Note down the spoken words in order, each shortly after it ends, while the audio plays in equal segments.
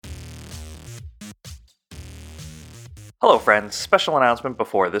Hello, friends. Special announcement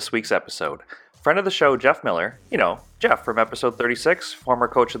before this week's episode. Friend of the show, Jeff Miller, Jeff from episode 36, former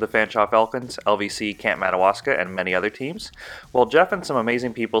coach of the Fanshawe Falcons, LVC, Camp Madawaska, and many other teams. Well, Jeff and some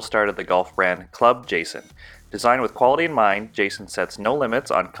amazing people started the golf brand Club Jason. Designed with quality in mind, Jason sets no limits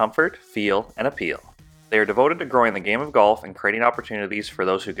on comfort, feel, and appeal. They are devoted to growing the game of golf and creating opportunities for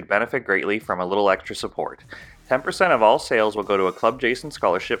those who could benefit greatly from a little extra support. 10% of all sales will go to a Club Jason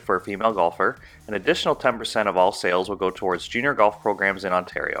scholarship for a female golfer. An additional 10% of all sales will go towards junior golf programs in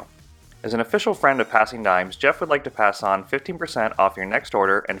Ontario. As an official friend of Passing Dimes, Jeff would like to pass on 15% off your next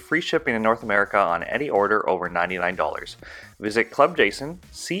order and free shipping in North America on any order over $99. Visit Club Jason,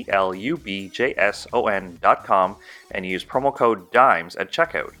 CLUBJSON.com, and use promo code DIMES at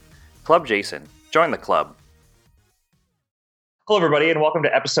checkout. Club Jason. Join the club. Hello, everybody, and welcome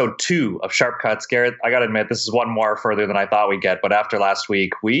to episode 2 of Sharp Cuts. Garrett, I got to admit, this is one more further than I thought we'd get, but after last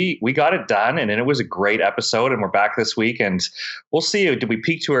week, we got it done, and it was a great episode, and we're back this week, and we'll see. Did we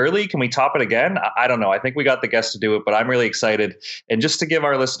peak too early? Can we top it again? I don't know. I think we got the guests to do it, but I'm really excited. And just to give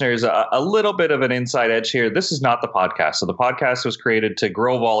our listeners a little bit of an inside edge here, this is not the podcast. So the podcast was created to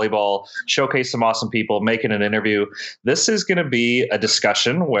grow volleyball, showcase some awesome people, make it an interview. This is going to be a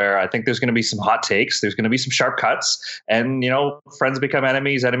discussion where I think there's going to be some hot takes. There's going to be some sharp cuts, and, friends become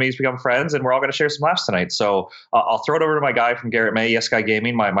enemies, enemies become friends, and we're all going to share some laughs tonight. So I'll throw it over to my guy from Garrett May, Yes Guy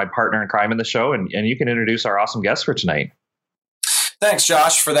Gaming, my partner in crime in the show, and you can introduce our awesome guests for tonight. Thanks,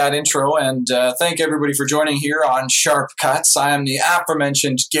 Josh, for that intro, and thank everybody for joining here on Sharp Cuts. I am the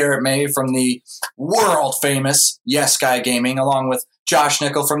aforementioned Garrett May from the world-famous Yes Guy Gaming, along with Josh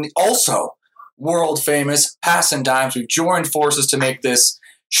Nickel from the also world-famous Passing Dimes. We've joined forces to make this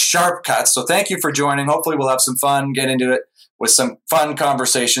Sharp Cuts, so thank you for joining. Hopefully we'll have some fun, get into it with some fun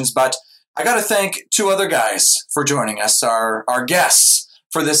conversations. But I got to thank two other guys for joining us, our guests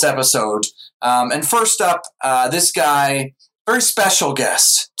for this episode. And first up, this guy, very special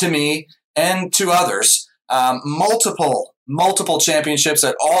guest to me and to others. Multiple championships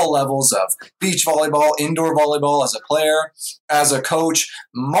at all levels of beach volleyball, indoor volleyball, as a player, as a coach.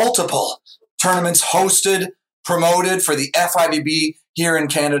 Multiple tournaments hosted, promoted for the FIVB here in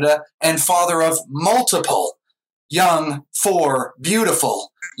Canada, and father of multiple four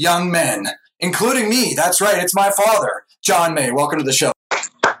beautiful young men, including me. That's right, it's my father, John May. Welcome to the show.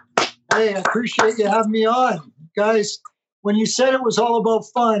 Hey, I appreciate you having me on. Guys, when you said it was all about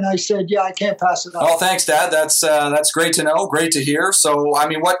fun, I said, yeah, I can't pass it up. Well, thanks, Dad. That's great to know, great to hear. So, I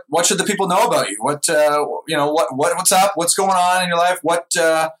mean, what should the people know about you? What's up? What's going on in your life? What should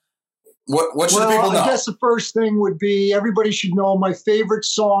the people know? I guess the first thing would be everybody should know my favorite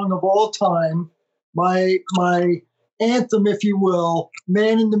song of all time, my anthem, if you will,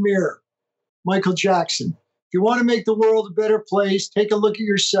 Man in the Mirror, Michael Jackson. If you want to make the world a better place, take a look at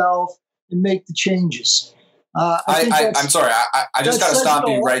yourself and make the changes. I'm sorry. I just got to stop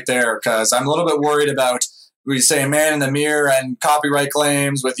you right there because I'm a little bit worried about we say Man in the Mirror and copyright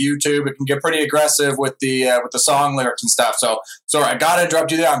claims with YouTube. It can get pretty aggressive with the song lyrics and stuff. So sorry, I got to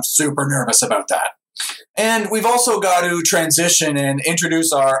interrupt you there. I'm super nervous about that. And we've also got to transition and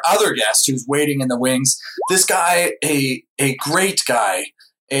introduce our other guest who's waiting in the wings. This guy, a great guy,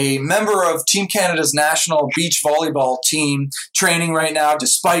 a member of Team Canada's national beach volleyball team, training right now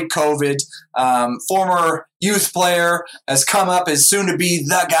despite COVID. Former youth player, has come up as soon to be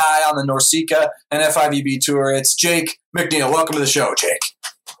the guy on the NORCECA and FIVB tour. It's Jake McNeil. Welcome to the show, Jake.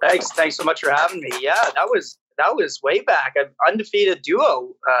 Thanks so much for having me. Yeah, that was way back. An undefeated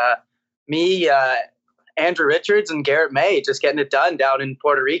duo. Me, Andrew Richards, and Garrett May, just getting it done down in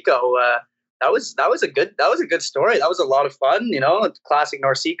Puerto Rico. That was a good story. That was a lot of fun. Classic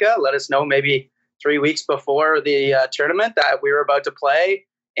NORCECA. Let us know maybe 3 weeks before the tournament that we were about to play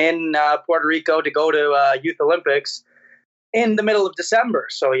in Puerto Rico to go to Youth Olympics in the middle of December.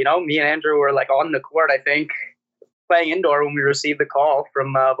 So me and Andrew were like on the court, I think, playing indoor when we received the call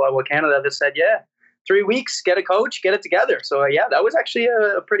from Volleyball Canada that said, yeah, 3 weeks, get a coach, get it together. So, that was actually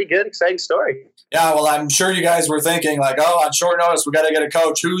a pretty good, exciting story. Yeah, well, I'm sure you guys were thinking, like, on short notice, we got to get a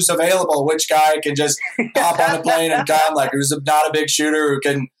coach. Who's available? Which guy can just hop on a plane and come? Like, who's not a big shooter,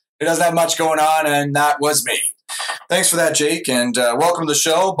 who doesn't have much going on? And that was me. Thanks for that, Jake, and welcome to the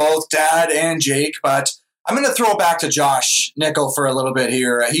show, both Dad and Jake. But I'm going to throw it back to Josh Nickel for a little bit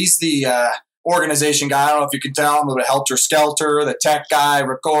here. He's the organization guy. I don't know if you can tell him a little bit Helter Skelter, the tech guy,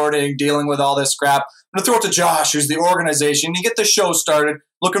 recording, dealing with all this crap. I'm going to throw it to Josh, who's the organization. You get the show started.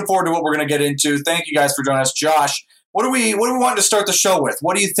 Looking forward to what we're going to get into. Thank you guys for joining us. Josh, what do we want to start the show with?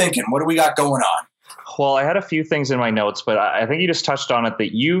 What are you thinking? What do we got going on? Well, I had a few things in my notes, but I think you just touched on it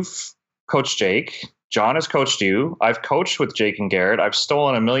that you've coached Jake. John has coached you. I've coached with Jake and Garrett. I've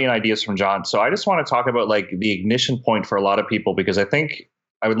stolen a million ideas from John. So I just want to talk about like the ignition point for a lot of people, because I think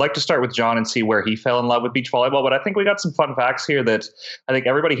I would like to start with John and see where he fell in love with beach volleyball. But I think we got some fun facts here that I think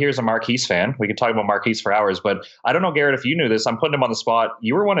everybody here is a Marquise fan. We could talk about Marquise for hours, but I don't know, Garrett, if you knew this. I'm putting him on the spot.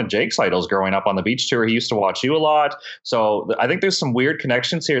 You were one of Jake's idols growing up on the beach tour. He used to watch you a lot. So I think there's some weird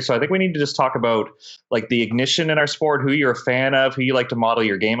connections here. So I think we need to just talk about like the ignition in our sport, who you're a fan of, who you like to model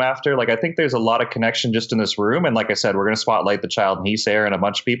your game after. Like, I think there's a lot of connection just in this room. And like I said, we're going to spotlight the child and he's there and a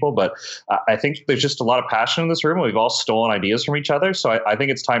bunch of people. But I think there's just a lot of passion in this room. We've all stolen ideas from each other. So I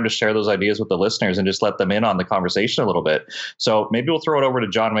think it's time to share those ideas with the listeners and just let them in on the conversation a little bit. So maybe we'll throw it over to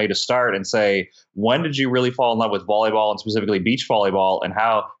John May to start and say, when did you really fall in love with volleyball and specifically beach volleyball, and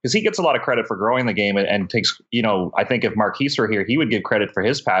how? Because he gets a lot of credit for growing the game and takes, I think if Marquise were here, he would give credit for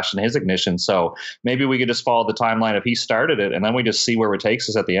his passion, his ignition. So maybe we could just follow the timeline if he started it, and then we just see where it takes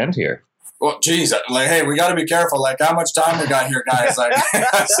us at the end here. Well, geez, like, hey, we got to be careful. Like, how much time we got here, guys? Like,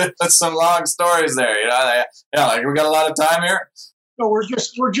 that's some long stories there. Like we got a lot of time here. No, we're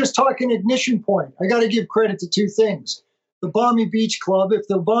just talking ignition point. I got to give credit to two things. The Balmy Beach Club. If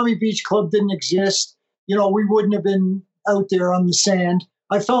the Balmy Beach Club didn't exist, we wouldn't have been out there on the sand.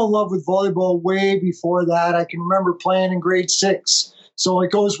 I fell in love with volleyball way before that. I can remember playing in grade 6. So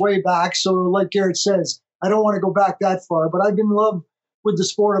it goes way back. So like Garrett says, I don't want to go back that far, but I've been in love with the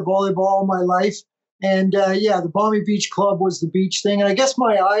sport of volleyball all my life. And the Balmy Beach Club was the beach thing. And I guess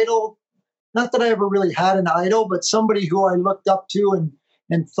my idol, not that I ever really had an idol, but somebody who I looked up to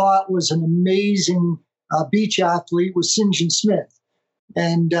and thought was an amazing beach athlete was St. John Smith.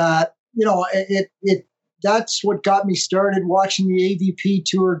 And, that's what got me started watching the AVP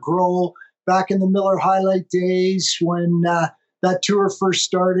tour grow back in the Miller Highlight days when that tour first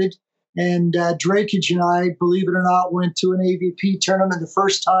started. And Drakeage and I, believe it or not, went to an AVP tournament the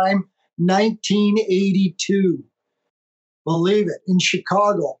first time, 1982. Believe it, in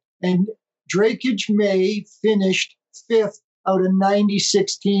Chicago. And Drakeage May finished 5th out of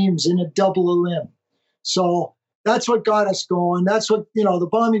 96 teams in a double elim. So that's what got us going. That's what, the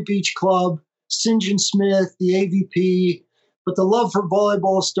Balmy Beach Club, St. John Smith, the AVP. But the love for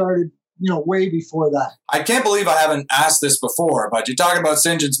volleyball started, way before that. I can't believe I haven't asked this before, but you're talking about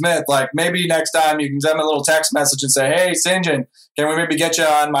St. John Smith. Like, maybe next time you can send me a little text message and say, hey, St. John, can we maybe get you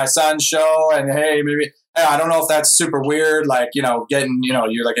on my son's show? And hey, maybe, I don't know if that's super weird, like, getting,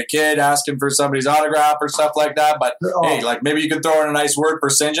 you're like a kid asking for somebody's autograph or stuff like that. But hey, like, maybe you could throw in a nice word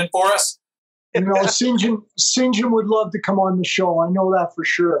for St. John for us. St. John would love to come on the show. I know that for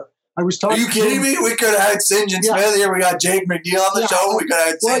sure. I was talking. Are you kidding me? We could have had St. John Smith here. We got Jake McNeil on the show. We could have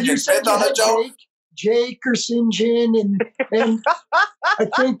had St. John Smith on the show. Jake or St. John, and I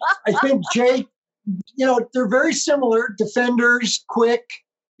think Jake. They're very similar. Defenders, quick.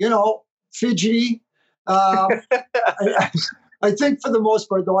 Fidgety. I think for the most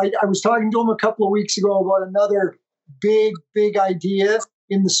part, though, I was talking to him a couple of weeks ago about another big idea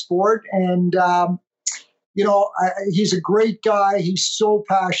in the sport, and he's a great guy. He's so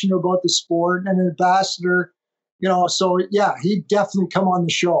passionate about the sport and an ambassador, so yeah, he'd definitely come on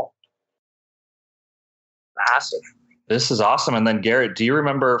the show. Massive. This is awesome. And then Garrett, do you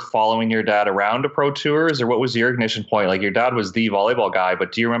remember following your dad around to pro tours, or what was your ignition point? Like, your dad was the volleyball guy,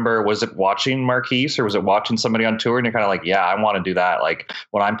 but do you remember, was it watching Marquise or was it watching somebody on tour and you're kind of like, yeah, I want to do that. Like,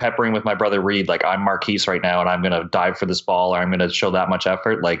 when I'm peppering with my brother Reed, like, I'm Marquise right now and I'm going to dive for this ball, or I'm going to show that much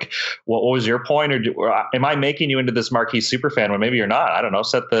effort. Like, what was your point? Or am I making you into this Marquise super fan when maybe you're not? I don't know.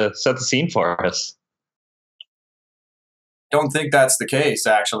 Set the scene for us. Don't think that's the case,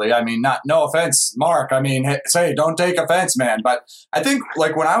 actually. I mean, no offense, Mark. I mean, say, don't take offense, man. But I think,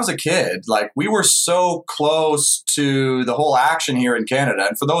 like, when I was a kid, like, we were so close to the whole action here in Canada.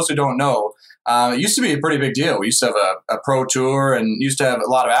 And for those who don't know, it used to be a pretty big deal. We used to have a pro tour and used to have a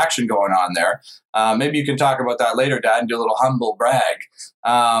lot of action going on there. Maybe you can talk about that later, Dad, and do a little humble brag.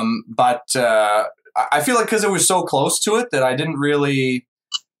 But I feel like because it was so close to it that I didn't really...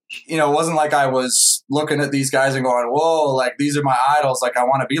 it wasn't like I was looking at these guys and going, whoa, like, these are my idols. Like, I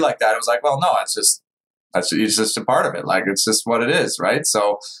want to be like that. It was like, well, no, it's just a part of it. Like, it's just what it is. Right.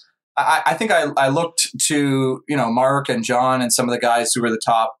 So I think I looked to, Mark and John and some of the guys who were the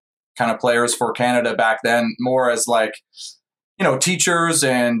top kind of players for Canada back then more as like, teachers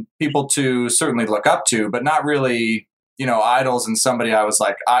and people to certainly look up to, but not really, idols and somebody I was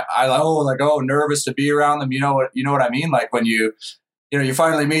like, nervous to be around them. You know what I mean? Like, when you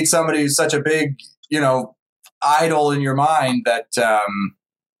finally meet somebody who's such a big, idol in your mind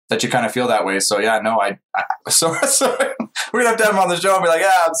that you kind of feel that way. So yeah, no, so we're gonna have to have him on the show and be like,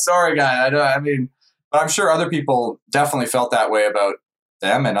 yeah, I'm sorry, guy. But I'm sure other people definitely felt that way about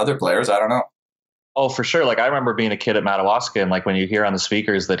them and other players. I don't know. Oh, for sure. Like I remember being a kid at Madawaska, and like when you hear on the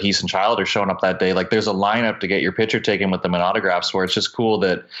speakers that Heath and Child are showing up that day, like there's a lineup to get your picture taken with them and autographs, where it's just cool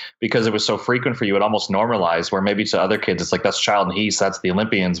that because it was so frequent for you, it almost normalized, where maybe to other kids it's like that's Child and Heath, that's the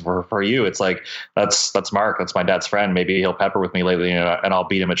Olympians. For you, it's like that's Mark, that's my dad's friend. Maybe he'll pepper with me lately, you know, and I'll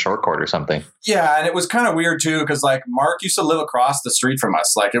beat him at short court or something. Yeah, and it was kind of weird too because like Mark used to live across the street from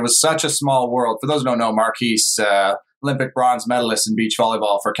us. Like it was such a small world. For those who don't know, Mark Heath, Olympic bronze medalist in beach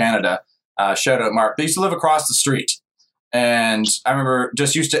volleyball for Canada. Shout out, Mark. They used to live across the street. And I remember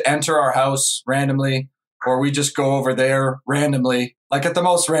just used to enter our house randomly, or we just go over there randomly, like at the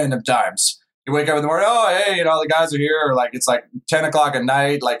most random times. You wake up in the morning, oh, hey, you know, the guys are here. Or like, it's like 10 o'clock at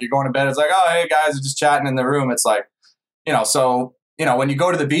night, like you're going to bed. It's like, oh, hey, guys are just chatting in the room. It's like, you know, so, you know, when you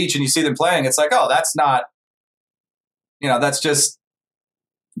go to the beach and you see them playing, it's like, oh, that's not, you know, that's just,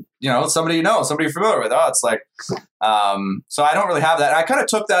 you know, somebody you're familiar with. Oh, it's like, so I don't really have that. And I kind of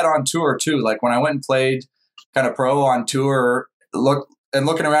took that on tour too. Like when I went and played kind of pro on tour,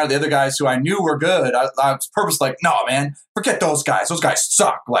 looking around at the other guys who I knew were good, I was purposely like, no, man, forget those guys. Those guys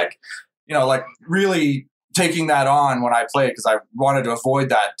suck. Like, you know, like really taking that on when I played because I wanted to avoid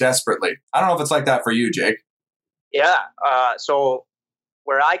that desperately. I don't know if it's like that for you, Jake. Yeah. So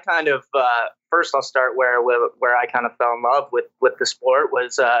where I kind of first I'll start where I kind of fell in love with the sport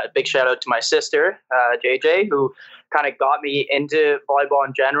was a big shout out to my sister JJ, who kind of got me into volleyball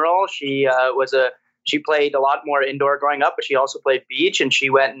in general. She played a lot more indoor growing up, but she also played beach, and she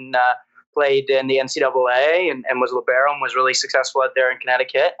went and played in the NCAA and was libero and was really successful out there in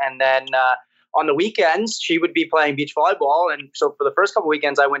Connecticut. And then on the weekends she would be playing beach volleyball, and so for the first couple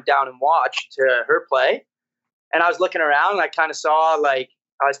weekends I went down and watched her play. And I was looking around and I kind of saw, like,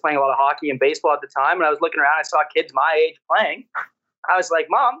 I was playing a lot of hockey and baseball at the time, and I was looking around, I saw kids my age playing. I was like,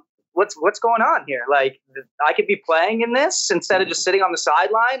 Mom, what's going on here? Like, I could be playing in this instead of just sitting on the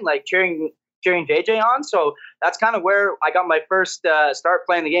sideline, like cheering JJ on. So that's kind of where I got my first start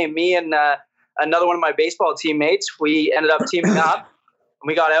playing the game. Me and another one of my baseball teammates, we ended up teaming up, and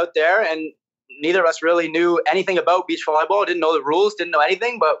we got out there, and neither of us really knew anything about beach volleyball, didn't know the rules, didn't know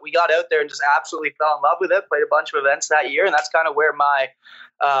anything, but we got out there and just absolutely fell in love with it, played a bunch of events that year, and that's kind of where my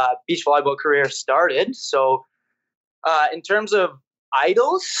beach volleyball career started. So in terms of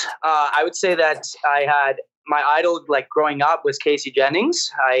idols, I would say that I had my idol, like growing up, was Casey Jennings.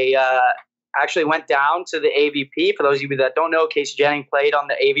 I actually went down to the AVP. For those of you that don't know, Casey Jennings played on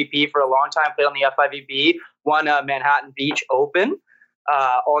the AVP for a long time, played on the FIVB, won a Manhattan Beach Open.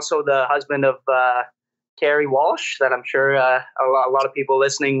 Also the husband of Carrie Walsh, that I'm sure a lot of people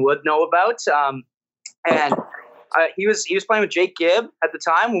listening would know about. And he was playing with Jake Gibb at the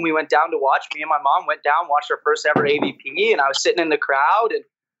time when we went down to watch. Me and my mom went down, watched our first ever AVP, and I was sitting in the crowd, and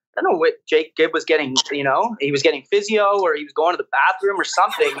I don't know what Jake Gibb was getting, you know, he was getting physio or he was going to the bathroom or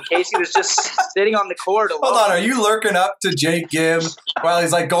something. Casey was just sitting on the court alone. Hold on, are you lurking up to Jake Gibb while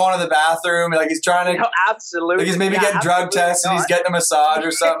he's like going to the bathroom, like he's trying to? No, absolutely. Like he's maybe getting drug tests and he's getting a massage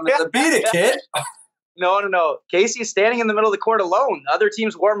or something. Beat it, kid. No. Casey's standing in the middle of the court alone. The other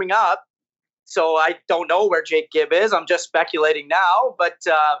team's warming up. So I don't know where Jake Gibb is. I'm just speculating now, but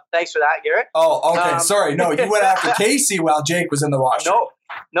thanks for that, Garrett. Oh, okay. Sorry. No, you went after Casey while Jake was in the washroom.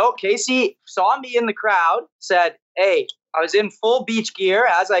 No, Casey saw me in the crowd, said, hey, I was in full beach gear,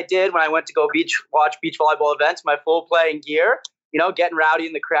 as I did when I went to go watch beach volleyball events, my full playing gear, you know, getting rowdy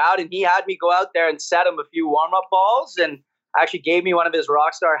in the crowd. And he had me go out there and set him a few warm-up balls, and actually gave me one of his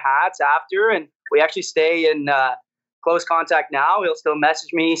Rockstar hats after. And we actually stay in close contact now. He'll still message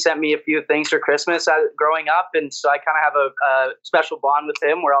me, sent me a few things for Christmas growing up. And so I kind of have a special bond with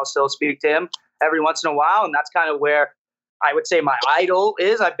him where I'll still speak to him every once in a while. And that's kind of where I would say my idol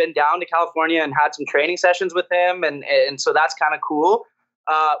is. I've been down to California and had some training sessions with him. And so that's kind of cool.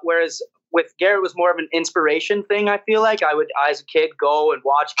 Whereas with Garrett, it was more of an inspiration thing. I feel like I would, as a kid, go and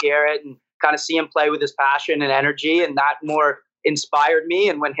watch Garrett and kind of see him play with his passion and energy. And that more inspired me.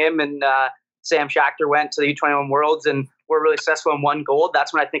 And when him and Sam Schachter went to the U21 Worlds and were really successful and won gold,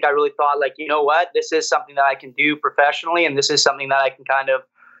 that's when I think I really thought, like, you know what, this is something that I can do professionally, and this is something that I can kind of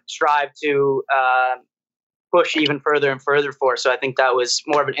strive to push even further and further for. So I think that was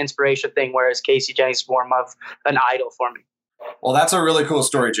more of an inspiration thing, whereas Casey Jennings is more of an idol for me. Well, that's a really cool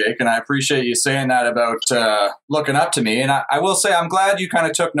story, Jake, and I appreciate you saying that about looking up to me. And I will say I'm glad you kind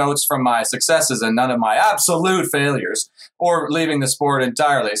of took notes from my successes and none of my absolute failures or leaving the sport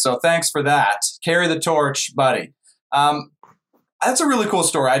entirely. So thanks for that. Carry the torch, buddy. That's a really cool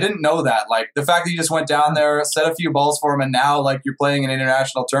story. I didn't know that. Like, the fact that you just went down there, set a few balls for him, and now, like, you're playing in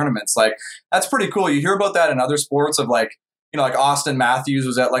international tournaments. Like, that's pretty cool. You hear about that in other sports of, like, you know, like Austin Matthews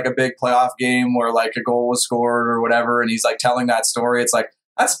was at, like, a big playoff game where, like, a goal was scored or whatever, and he's, like, telling that story. It's like,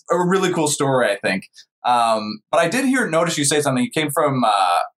 That's a really cool story, I think. But I did notice you say something. You came from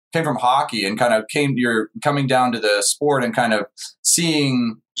hockey and kind of you're coming down to the sport and kind of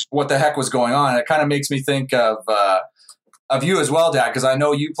seeing what the heck was going on. It kind of makes me think of you as well, Dad, because I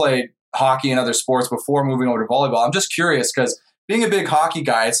know you played hockey and other sports before moving over to volleyball. I'm just curious because being a big hockey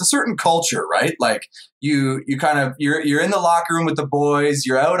guy, it's a certain culture, right? Like you're in the locker room with the boys,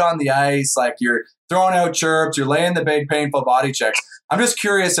 you're out on the ice, like you're throwing out chirps, you're laying the big painful body checks. I'm just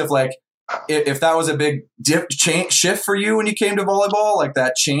curious if that was a big shift for you when you came to volleyball, like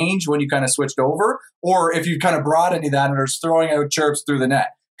that change when you kind of switched over, or if you kind of brought any of that and are just throwing out chirps through the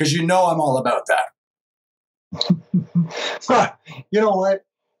net, because I'm all about that. You know what?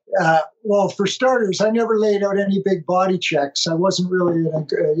 Well, for starters, I never laid out any big body checks. I wasn't really,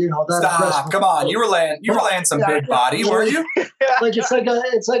 that. Stop! Come on, you were laying some big body, were you? Like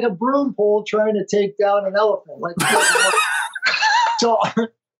it's like a broom pole trying to take down an elephant. Like, so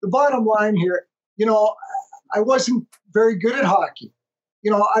the bottom line here, I wasn't very good at hockey.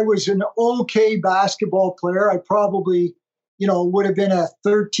 I was an okay basketball player. I probably, would have been a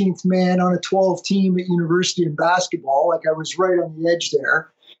 13th man on a 12 team at university in basketball. Like I was right on the edge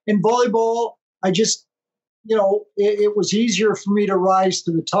there. In volleyball, I just, it was easier for me to rise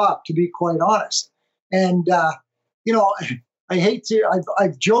to the top, to be quite honest. And, I hate to,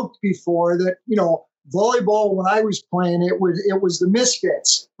 I've joked before that, volleyball, when I was playing, it was the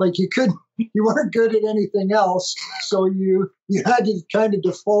misfits. Like you weren't good at anything else. So you had to kind of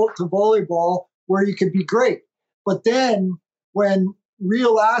default to volleyball where you could be great. But then when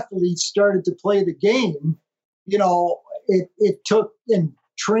real athletes started to play the game, it took, and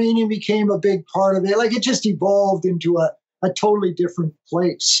training became a big part of it. Like it just evolved into a totally different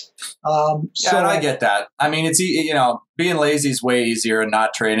place. And I get that. I mean, it's, being lazy is way easier and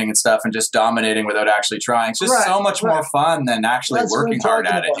not training and stuff and just dominating without actually trying. It's just so much more fun than actually working hard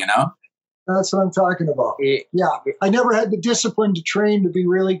at it, That's what I'm talking about. Yeah. I never had the discipline to train to be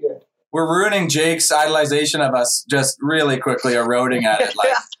really good. We're ruining Jake's idolization of us just really quickly eroding at it.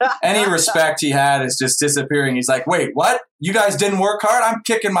 Like any respect he had is just disappearing. He's like, wait, what? You guys didn't work hard? I'm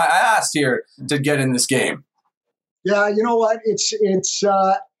kicking my ass here to get in this game. Yeah, you know what? It's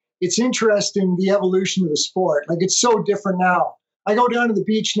interesting, the evolution of the sport. Like it's so different now. I go down to the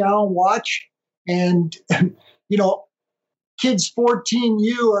beach now and watch, and kids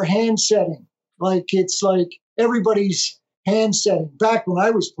 14U are hand setting. Like it's like everybody's hand setting. Back when I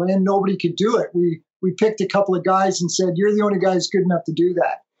was playing, nobody could do it. We picked a couple of guys and said, "You're the only guys good enough to do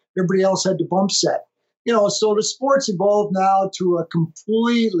that." Everybody else had to bump set. So the sport's evolved now to a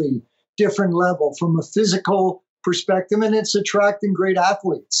completely different level from a physical perspective, and it's attracting great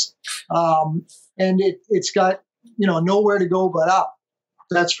athletes. And it's got, nowhere to go but up.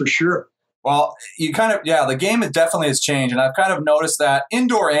 That's for sure. Well, the game definitely has changed. And I've kind of noticed that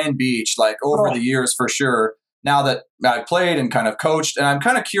indoor and beach, like over the years for sure, now that I've played and kind of coached. And I'm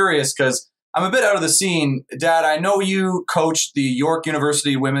kind of curious because I'm a bit out of the scene. Dad, I know you coached the York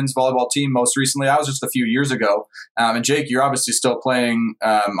University women's volleyball team most recently. That was just a few years ago. And Jake, you're obviously still playing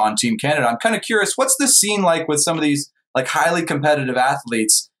on Team Canada. I'm kind of curious, what's the scene like with some of these like highly competitive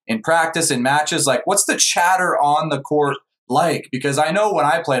athletes in practice and matches? Like, what's the chatter on the court like? Because I know when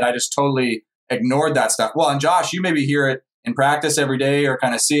I played, I just totally ignored that stuff. Well, and Josh, you maybe hear it in practice every day or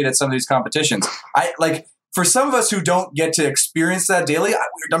kind of see it at some of these competitions. For some of us who don't get to experience that daily,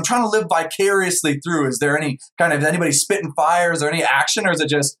 I'm trying to live vicariously through. Is there any kind of anybody spitting fire? Is there any action, or is it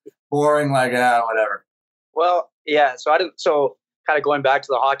just boring? Like, whatever. Well, yeah. So kind of going back to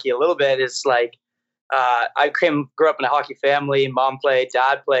the hockey a little bit is like, I grew up in a hockey family. Mom played,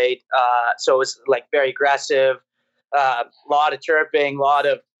 dad played. So it was like very aggressive, a lot of chirping, a lot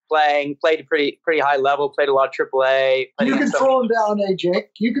of played a pretty high level, played a lot of AAA. You can throw him down, Jake.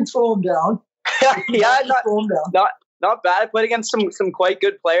 You can throw him down. Yeah, not bad. I played against some quite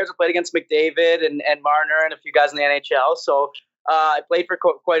good players. I played against McDavid and Marner and a few guys in the NHL. So I played for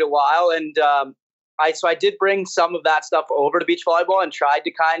quite a while, and I did bring some of that stuff over to beach volleyball and tried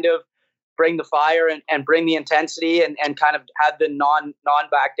to kind of bring the fire and bring the intensity and kind of had the non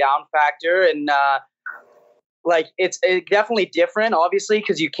back down factor. And it's definitely different, obviously,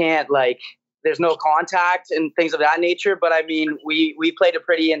 because you can't there's no contact and things of that nature. But I mean, we played a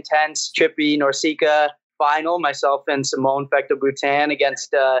pretty intense Chippy Norsika final, myself and Simone Fecto-Boutin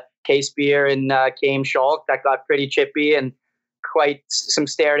against Kay Spear and Kame Schalk. That got pretty chippy and quite some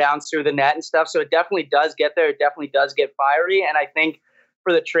stare downs through the net and stuff. So it definitely does get there. It definitely does get fiery. And I think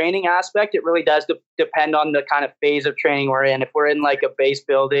for the training aspect, it really does depend on the kind of phase of training we're in. If we're in like a base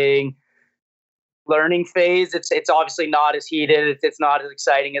building learning phase, it's obviously not as heated. It's not as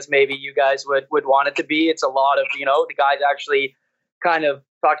exciting as maybe you guys would want it to be. It's a lot of, the guys actually kind of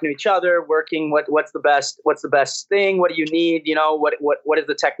talking to each other, working what's the best thing, what do you need, what does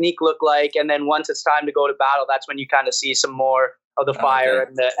the technique look like, and then once it's time to go to battle, that's when you kind of see some more of the fire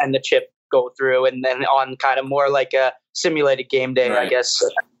and the chip go through, and then on kind of more like a simulated game day, right. I guess.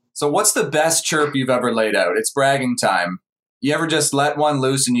 So what's the best chirp you've ever laid out? It's bragging time. You ever just let one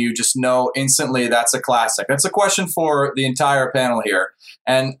loose and you just know instantly that's a classic? That's a question for the entire panel here.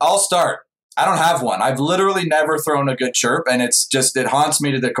 And I'll start. I don't have one. I've literally never thrown a good chirp, and it haunts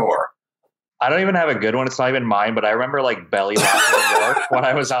me to the core. I don't even have a good one. It's not even mine, but I remember like belly laughing when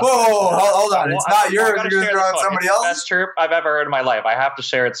I was out. Whoa, hold on. It's not yours. You're throwing somebody else. Best chirp I've ever heard in my life. I have to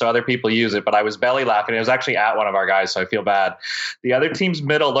share it so other people use it, but I was belly laughing. It was actually at one of our guys, so I feel bad. The other team's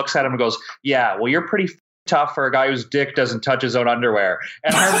middle looks at him and goes, "Yeah, well, you're pretty tough for a guy whose dick doesn't touch his own underwear."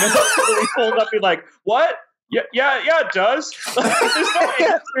 And our middle really pulled up and like, "What? Yeah, it does." There's no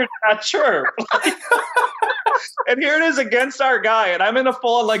answer to that chirp. And here it is against our guy, and I'm in a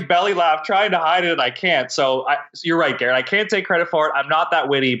full like belly laugh trying to hide it, and I can't. So you're right, Garrett. I can't take credit for it. I'm not that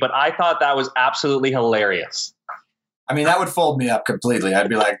witty, but I thought that was absolutely hilarious. I mean, that would fold me up completely. I'd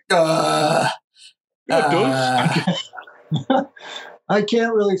be like, Yeah, it does. I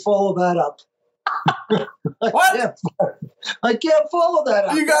can't really follow that up. What? I can't follow that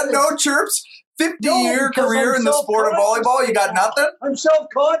up. You got no chirps? 50-year career in the sport of volleyball? You got nothing? I'm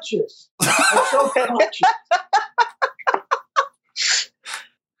self-conscious.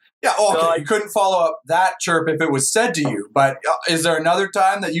 Yeah, okay. You couldn't follow up that chirp if it was said to you. But is there another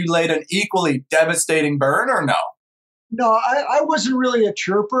time that you laid an equally devastating burn or no? No, I wasn't really a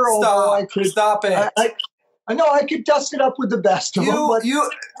chirper. Stop it. I know I could dust it up with the best of them. But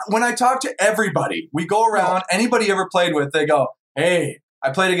when I talk to everybody, we go around, anybody you ever played with, they go, "Hey,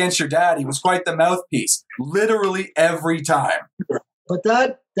 I played against your dad. He was quite the mouthpiece." Literally every time. But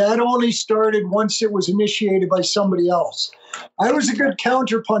that only started once it was initiated by somebody else. I was a good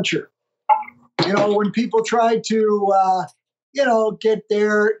counter puncher. When people tried to, get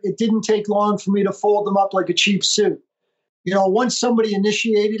there, it didn't take long for me to fold them up like a cheap suit. Once somebody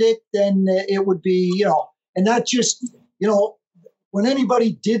initiated it, then it would be, and that just, when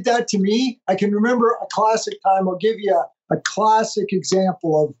anybody did that to me, I can remember a classic time. I'll give you a classic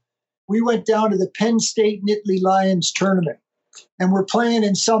example of, we went down to the Penn State Nittany Lions tournament, and we're playing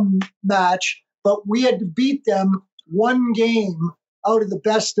in some match, but we had to beat them one game out of the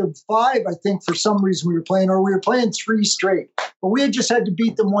best of 5, I think, for some reason we were playing, or we were playing 3 straight, but we had just had to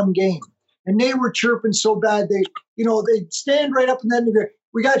beat them one game. And they were chirping so bad, they'd stand right up and then they go,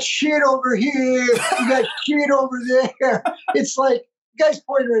 "We got shit over here, we got shit over there." It's like, the guy's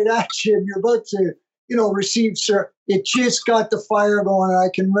pointing right at you and you're about to, receive, sir. It just got the fire going. I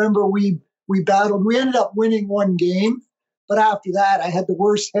can remember we battled. We ended up winning one game, but after that, I had the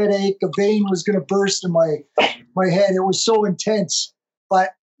worst headache. A vein was going to burst in my head. It was so intense.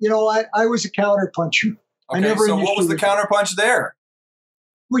 But, I was a counter puncher. Okay, so what was the counter punch there?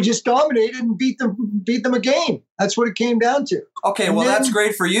 We just dominated and beat them a game. That's what it came down to. Okay, and that's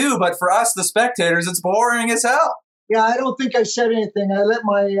great for you, but for us, the spectators, it's boring as hell. Yeah, I don't think I said anything. I let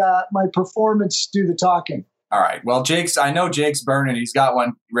my performance do the talking. All right. Well, I know Jake's burning. He's got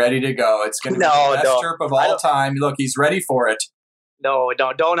one ready to go. It's going to be the best chirp of all time. Look, he's ready for it. No,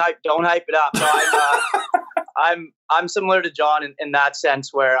 don't hype it up. No, I'm similar to John in that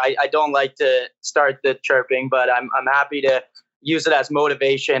sense, where I don't like to start the chirping, but I'm happy to use it as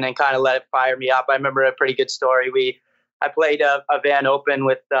motivation and kind of let it fire me up. I remember a pretty good story. I played a Van Open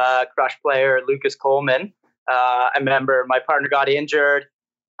with Crush player Lucas Coleman. I remember my partner got injured.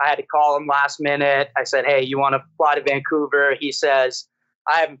 I had to call him last minute. I said, "Hey, you want to fly to Vancouver?" He says,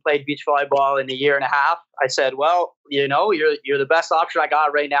 "I haven't played beach volleyball in a year and a half." I said, "Well, you're the best option I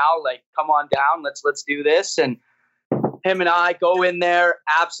got right now. Like, come on down. Let's do this." And him and I go in there,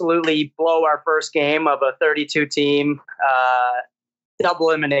 absolutely blow our first game of a 32 team, double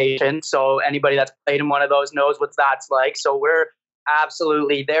elimination. So anybody that's played in one of those knows what that's like. So we're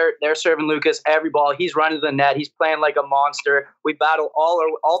absolutely, they're serving Lucas every ball. He's running to the net. He's playing like a monster. We battle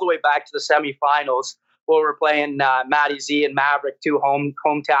all the way back to the semifinals where we're playing Matty Z and Maverick, 2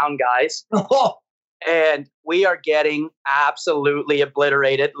 hometown guys. And we are getting absolutely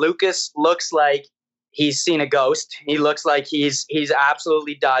obliterated. Lucas looks like he's seen a ghost. He looks like he's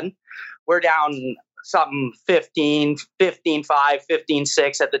absolutely done. We're down something 15-5,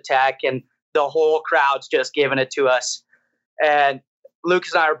 15-6 at the Tech, and the whole crowd's just giving it to us. And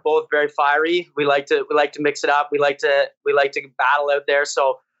Lucas and I are both very fiery. We like to mix it up. We like to battle out there.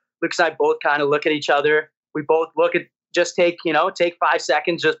 So Lucas and I both kind of look at each other. We both look at, just take 5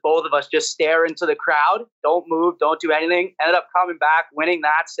 seconds, just both of us just stare into the crowd. Don't move, don't do anything. Ended up coming back, winning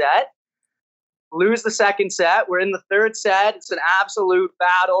that set. lose the second set. We're in the third set. It's an absolute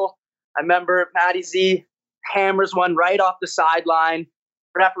battle. I remember Matty Z hammers one right off the sideline.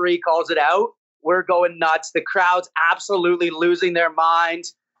 Referee calls it out. We're going nuts. The crowd's absolutely losing their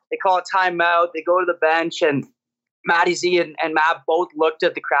minds. They call a timeout. They go to the bench, and Matty Z and Mav both looked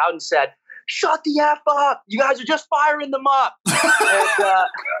at the crowd and said, "Shut the F up. You guys are just firing them up." And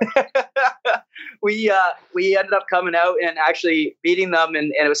we ended up coming out and actually beating them.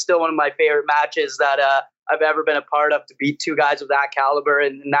 And it was still one of my favorite matches that I've ever been a part of, to beat two guys of that caliber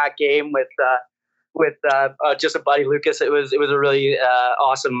in that game with just a buddy, Lucas. It was a really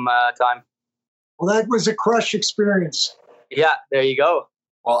awesome time. Well, that was a crush experience. Yeah, there you go.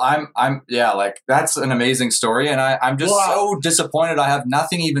 Well, like that's an amazing story, and I'm just so disappointed I have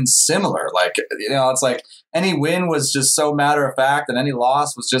nothing even similar. Like, it's like any win was just so matter of fact, and any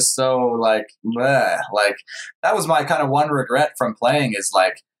loss was just so like, bleh. Like that was my kind of one regret from playing is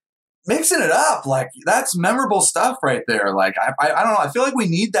like mixing it up. Like that's memorable stuff right there. Like I don't know. I feel like we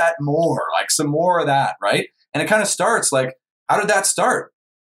need that more, like some more of that, right? And it kind of starts like, how did that start?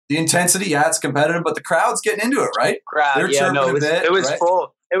 The intensity, yeah, it's competitive, but the crowd's getting into it, right? Crowd, it was right?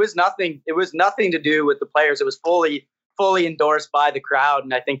 full. It was nothing to do with the players. It was fully endorsed by the crowd,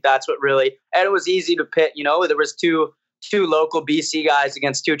 and I think that's what really. And it was easy to pit. There was two local BC guys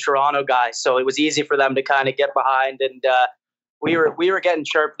against two Toronto guys, so it was easy for them to kind of get behind. And we were getting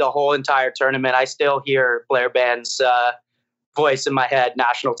chirped the whole entire tournament. I still hear Blair Band's voice in my head.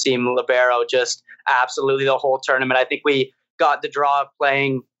 National team libero, just absolutely the whole tournament. I think we got the draw of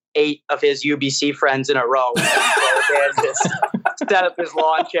playing 8 of his UBC friends in a row. And just set up his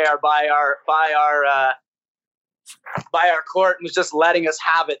lawn chair by our court and was just letting us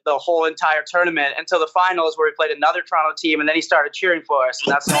have it the whole entire tournament until the finals, where we played another Toronto team, and then he started cheering for us,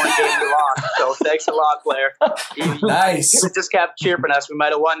 and that's the only game we lost. So thanks a lot, Blair. Nice. He just kept cheering us. We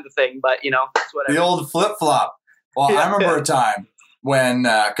might have won the thing, but it's whatever. The old flip flop. Well, I remember a time when,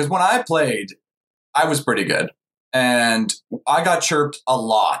 because when I played, I was pretty good. And I got chirped a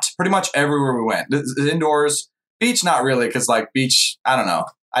lot, pretty much everywhere we went. Indoors, beach, not really, because like beach, I don't know.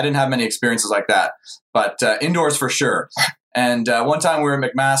 I didn't have many experiences like that, but indoors for sure. And one time we were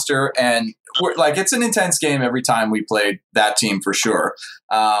at McMaster, and we're like, it's an intense game every time we played that team for sure.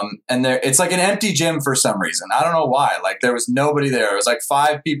 And it's like an empty gym for some reason. I don't know why. Like there was nobody there. It was like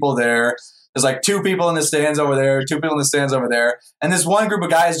 5 people there. There's like 2 people in the stands over there, 2 people in the stands over there. And this one group of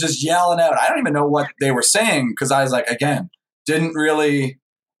guys just yelling out. I don't even know what they were saying because I was like, again, didn't really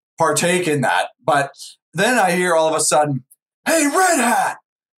partake in that. But then I hear all of a sudden, "Hey, Red Hat,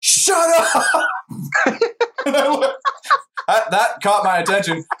 shut up." And that caught my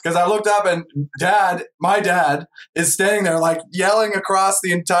attention because I looked up and my dad is standing there like yelling across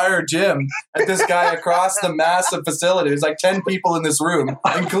the entire gym at this guy across the massive facility. There's like 10 people in this room,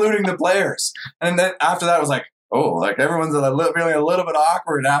 including the players. And then after that, I was like, oh, like everyone's feeling a little bit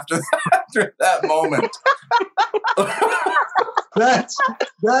awkward after that moment. That's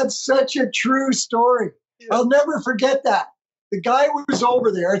such a true story. I'll never forget that. The guy was over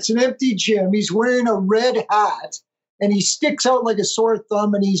there. It's an empty gym. He's wearing a red hat, and he sticks out like a sore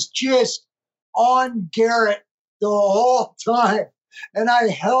thumb, and he's just on Garrett the whole time. And I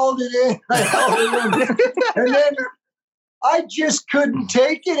held it in. And then I just couldn't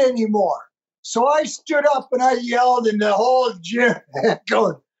take it anymore. So I stood up and I yelled in the whole gym,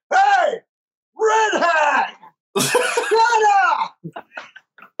 going, "Hey, Red Hat, shut up!"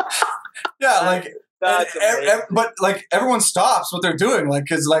 Yeah, like, but like everyone stops what they're doing, like,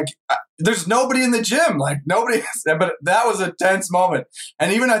 because like there's nobody in the gym, like nobody. But that was a tense moment,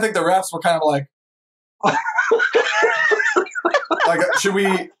 and even I think the refs were kind of like, like, should we?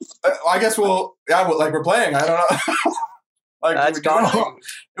 I guess like we're playing. I don't know. Like that's it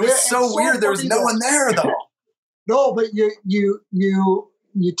was so weird. There was no one there though. No, but you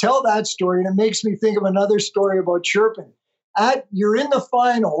tell that story, and it makes me think of another story about chirping. You're in the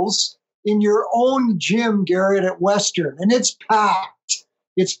finals in your own gym, Garrett, at Western, and it's packed.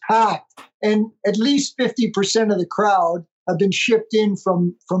 It's packed, and at least 50% of the crowd have been shipped in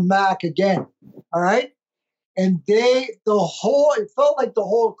from Mac again. All right, and it felt like the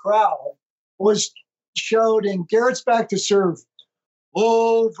whole crowd was shouting, "Garrett's back to serve.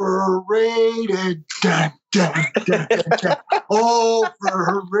 Overrated. Dun, dun, dun, dun, dun.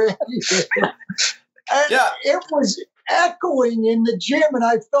 Overrated." And it was echoing in the gym, and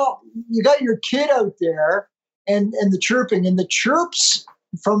I felt you got your kid out there and the chirping, and the chirps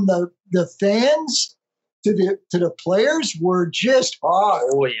from the fans to the players were just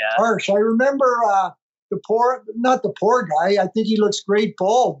harsh. I remember not the poor guy. I think he looks great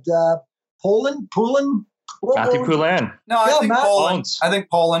bald. Poulin? Matthew Poulin. No, I think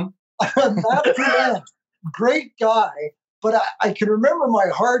Poland. Matt Poulin, great guy, but I can remember my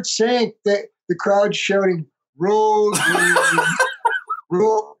heart sank that the crowd shouting, "Roll,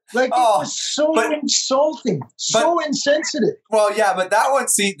 roll." Like, it was so insulting, so insensitive. Well, yeah, but that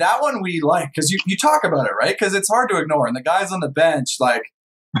one we like, because you talk about it, right? Because it's hard to ignore. And the guys on the bench, like,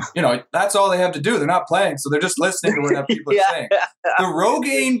 that's all they have to do. They're not playing, so they're just listening to what people are saying. The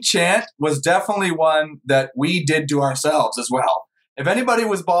Rogaine chant was definitely one that we did to ourselves as well. If anybody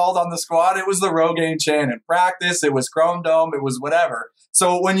was bald on the squad, it was the Rogaine chant. In practice, it was Chrome Dome, it was whatever.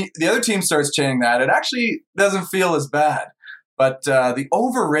 So when the other team starts chanting that, it actually doesn't feel as bad. But the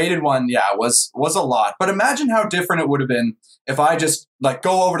overrated one, was a lot. But imagine how different it would have been if I just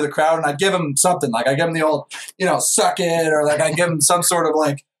go over to the crowd and I give them something. Like I give them the old, suck it, or I give them some sort of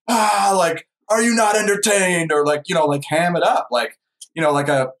are you not entertained, or ham it up, like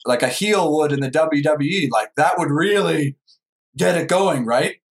a heel would in the WWE. Like that would really get it going,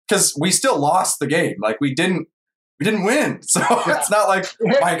 right? Because we still lost the game. Like we didn't win. So it's not like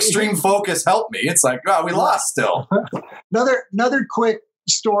my extreme focus helped me. It's like, we lost still. Another quick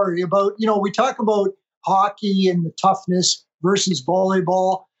story about, we talk about hockey and the toughness versus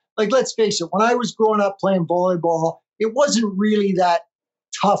volleyball. Like, let's face it, when I was growing up playing volleyball, it wasn't really that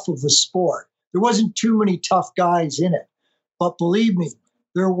tough of a sport. There wasn't too many tough guys in it. But believe me,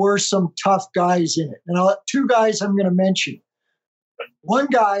 there were some tough guys in it. And two guys I'm going to mention. One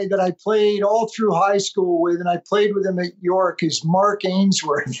guy that I played all through high school with, and I played with him at York, is Mark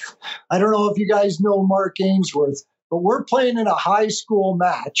Ainsworth. I don't know if you guys know Mark Ainsworth, but we're playing in a high school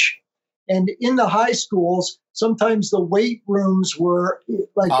match. And in the high schools, sometimes the weight rooms were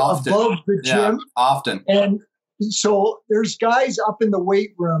often above the gym. Yeah, often. And so there's guys up in the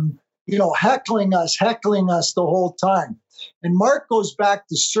weight room, heckling us the whole time. And Mark goes back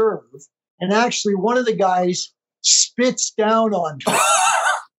to serve. And actually one of the guys spits down on him.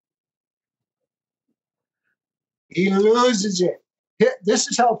 He loses it. This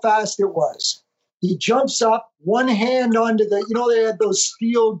is how fast it was. He jumps up, one hand onto they had those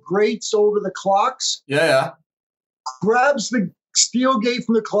steel grates over the clocks. Yeah. Grabs the steel gate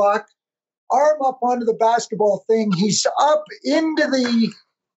from the clock, arm up onto the basketball thing. He's up into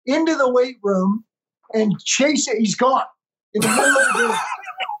the weight room and chase it. He's gone in the middle of the game.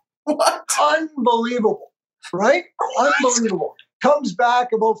 What? Unbelievable. Right? Unbelievable. Comes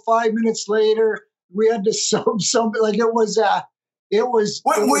back about 5 minutes later. We had to sub something. It was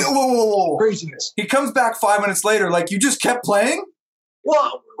whoa. Craziness. He comes back 5 minutes later. Like, you just kept playing?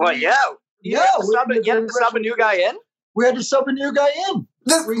 Well, yeah. You had to sub a new guy in? We had to sub a new guy in.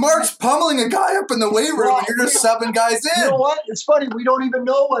 Mark's pummeling a guy up in the weight room, and you're just subbing guys in. You know what? It's funny. We don't even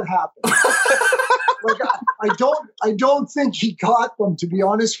know what happened. I don't think he got them, to be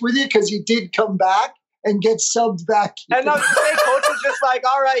honest with you, because he did come back and get subbed back in. And now the coach was just like,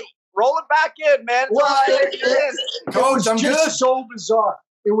 all right, roll it back in, man. Coach, I'm good. So bizarre.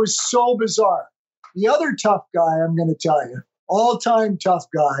 It was so bizarre. The other tough guy, I'm going to tell you, all-time tough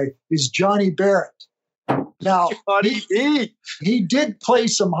guy, is Johnny Barrett. Now, he did play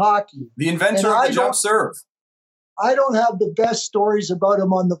some hockey. The inventor of the jump serve. I don't have the best stories about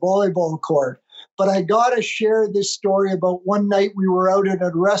him on the volleyball court, but I got to share this story about one night we were out at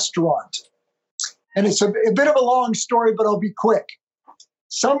a restaurant. And it's a bit of a long story, but I'll be quick.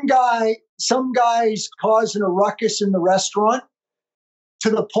 Some guy's causing a ruckus in the restaurant to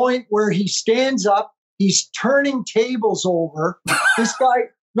the point where he stands up, he's turning tables over. This guy,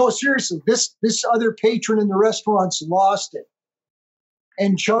 no, seriously, this other patron in the restaurant's lost it.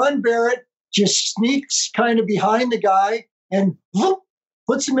 And John Barrett just sneaks kind of behind the guy and whoop,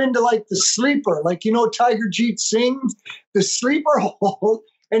 puts him into the sleeper, Tiger Jeet Singh, the sleeper hold,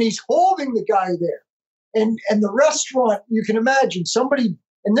 and he's holding the guy there. And the restaurant, you can imagine somebody,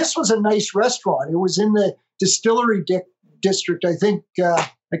 and this was a nice restaurant. It was in the distillery district, I think.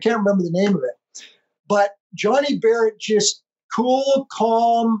 I can't remember the name of it. But Johnny Barrett, just cool,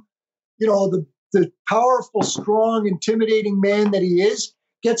 calm, the powerful, strong, intimidating man that he is,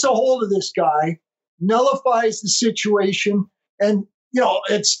 gets a hold of this guy, nullifies the situation, and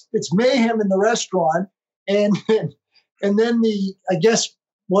it's mayhem in the restaurant. And then I guess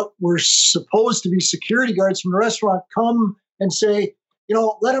what were supposed to be security guards from the restaurant come and say,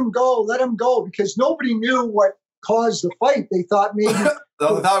 let him go, because nobody knew what caused the fight. They thought maybe they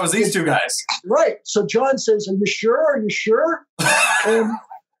thought it was these two guys. Right. So John says, Are you sure?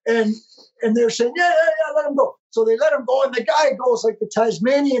 and they're saying, yeah, let him go. So they let him go, and the guy goes like the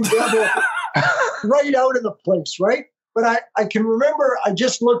Tasmanian devil right out of the place, right? But I can remember, I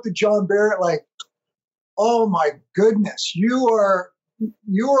just looked at John Barrett like, oh my goodness, you are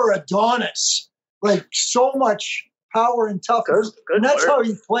Adonis. Like, so much power and toughness. Good And that's word. how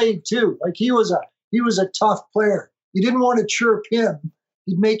he played too. Like he was a tough player. You didn't want to chirp him.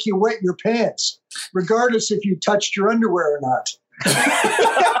 He'd make you wet your pants, regardless if you touched your underwear or not.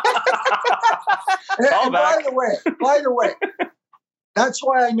 and by the way, that's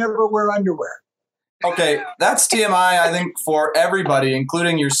why I never wear underwear. Okay, that's TMI, I think, for everybody,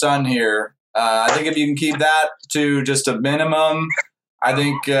 including your son here. I think if you can keep that to just a minimum, I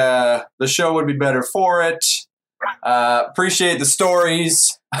think the show would be better for it. Appreciate the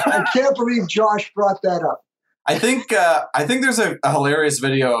stories. I can't believe Josh brought that up. I think there's a hilarious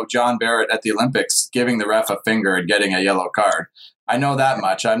video of John Barrett at the Olympics giving the ref a finger and getting a yellow card. I know that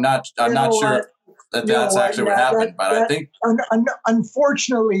much. I'm not sure that's actually what happened, but I think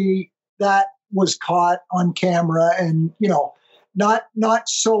unfortunately that was caught on camera, and not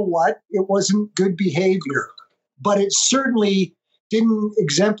so what. It wasn't good behavior, but it certainly didn't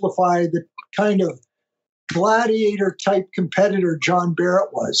exemplify the kind of gladiator type competitor John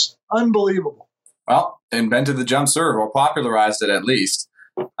Barrett was. Unbelievable. Well, invented the jump serve, or popularized it at least.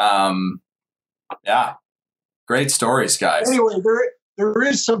 Yeah, great stories, guys. Anyway, there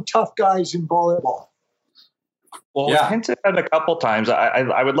is some tough guys in volleyball. Well, we hinted at a couple times.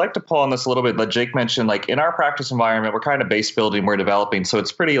 I would like to pull on this a little bit. Like Jake mentioned, like in our practice environment, we're kind of base building, we're developing. So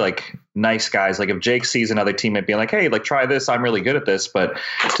it's pretty like nice guys. Like if Jake sees another teammate being like, hey, like try this, I'm really good at this. But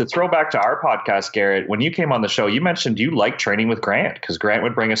to throw back to our podcast, Garrett, when you came on the show, you mentioned you like training with Grant because Grant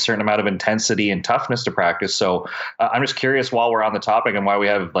would bring a certain amount of intensity and toughness to practice. So I'm just curious, while we're on the topic and why we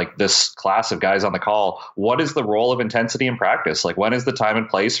have like this class of guys on the call, what is the role of intensity in practice? Like when is the time and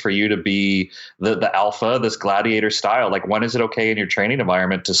place for you to be the alpha, this gladiator style? Like when is it okay in your training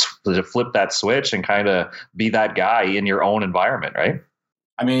environment to flip that switch and kind of be that guy in your own environment, right?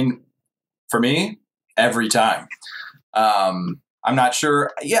 I mean, for me, every time. I'm not sure.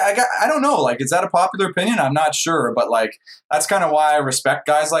 Yeah, I don't know. Like, is that a popular opinion? I'm not sure. But like, that's kind of why I respect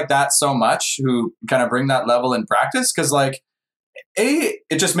guys like that so much who kind of bring that level in practice. Because like, it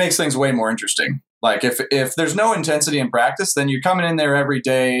just makes things way more interesting. Like if there's no intensity in practice, then you're coming in there every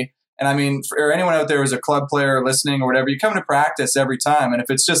day. And I mean, for anyone out there who's a club player listening or whatever, you come to practice every time. And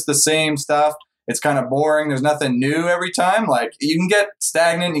if it's just the same stuff, it's kind of boring. There's nothing new every time. Like you can get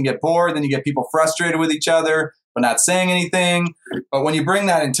stagnant, you get bored, then you get people frustrated with each other, but not saying anything. But when you bring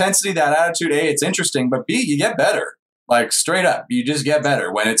that intensity, that attitude, A, it's interesting, but B, you get better. Like straight up, you just get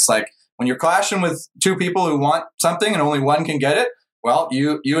better. When it's like, when you're clashing with two people who want something and only one can get it, well,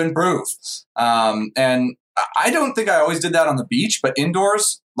 you improve. And I don't think I always did that on the beach, but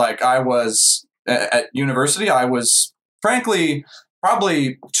indoors, like I was at university, I was frankly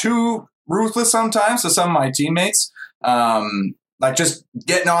probably too ruthless sometimes to some of my teammates, like just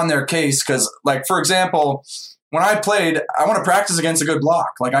getting on their case. Because like, for example, when I played, I want to practice against a good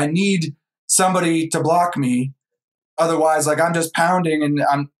block. Like I need somebody to block me. Otherwise, like I'm just pounding and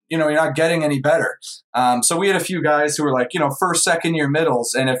you're not getting any better. So we had a few guys who were like, first, second year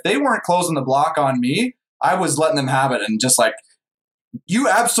middles. And if they weren't closing the block on me, I was letting them have it and just like, you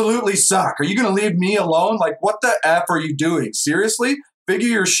absolutely suck. Are you going to leave me alone? Like, what the F are you doing? Seriously? Figure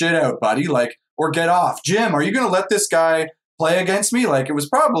your shit out, buddy. Like, or get off. Jim, are you going to let this guy play against me? Like, it was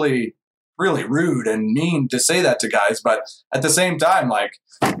probably really rude and mean to say that to guys. But at the same time, like,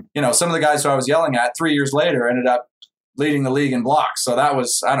 some of the guys who I was yelling at 3 years later ended up leading the league in blocks. So that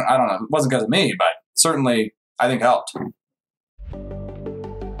was, I don't know. It wasn't because of me, but certainly I think helped.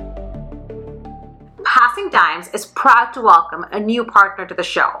 Passing Dimes is proud to welcome a new partner to the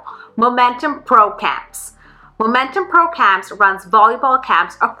show, Momentum Pro Camps. Momentum Pro Camps runs volleyball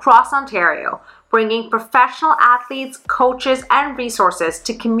camps across Ontario, bringing professional athletes, coaches, and resources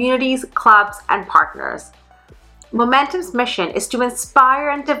to communities, clubs, and partners. Momentum's mission is to inspire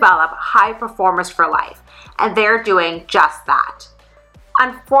and develop high performers for life, and they're doing just that.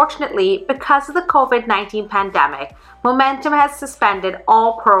 Unfortunately, because of the COVID-19 pandemic, Momentum has suspended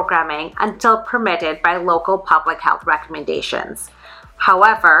all programming until permitted by local public health recommendations.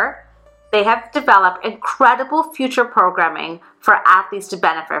 However, they have developed incredible future programming for athletes to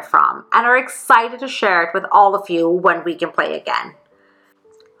benefit from and are excited to share it with all of you when we can play again.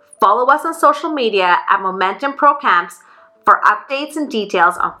 Follow us on social media at Momentum Pro Camps for updates and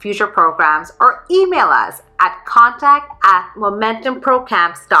details on future programs, or email us at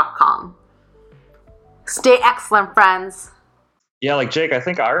contact@momentumprocamps.com. Stay excellent, friends. Yeah, like Jake, I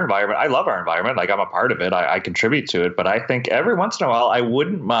think our environment, I love our environment. Like I'm a part of it. I contribute to it. But I think every once in a while, I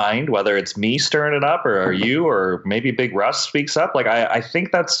wouldn't mind whether it's me stirring it up or you or maybe Big Russ speaks up. Like I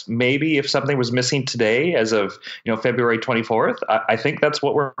think that's maybe if something was missing today as of, February 24th, I think that's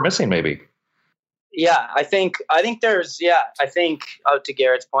what we're missing maybe. Yeah, I think to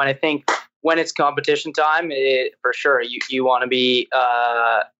Garrett's point, I think when it's competition time, for sure, you want to be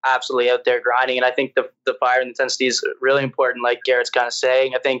absolutely out there grinding. And I think the fire and intensity is really important, like Garrett's kind of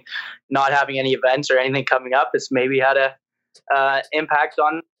saying. I think not having any events or anything coming up has maybe had a impact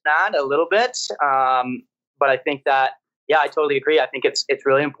on that a little bit. But I think that, yeah, I totally agree. I think it's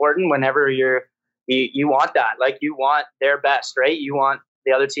really important whenever you want that. Like, you want their best, right? You want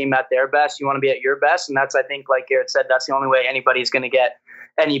the other team at their best. You want to be at your best. And that's, I think, like Garrett said, that's the only way anybody's going to get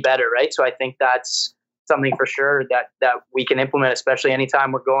any better, right? So I think that's something for sure that we can implement, especially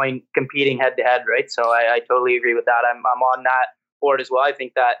anytime we're competing head to head, right? So I totally agree with that. I'm on that board as well. I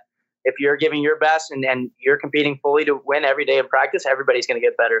think that if you're giving your best and you're competing fully to win every day of practice, everybody's going to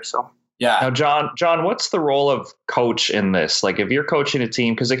get better. So yeah. Now, John, what's the role of coach in this? Like, if you're coaching a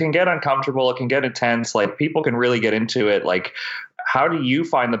team, because it can get uncomfortable, it can get intense, like people can really get into it. Like, how do you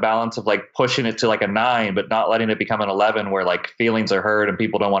find the balance of like pushing it to like a 9, but not letting it become an 11 where like feelings are hurt and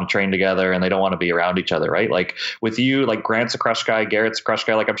people don't want to train together and they don't want to be around each other, right? Like with you, like Grant's a crush guy, Garrett's a crush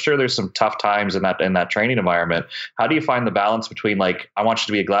guy. Like, I'm sure there's some tough times in that training environment. How do you find the balance between like, I want you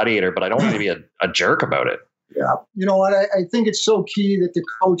to be a gladiator, but I don't want you to be a jerk about it? Yeah. You know what? I think it's so key that the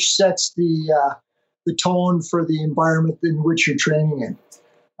coach sets the tone for the environment in which you're training in.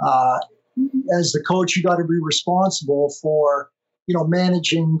 As the coach, you got to be responsible for,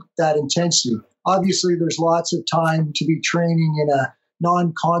 managing that intensity. Obviously, there's lots of time to be training in a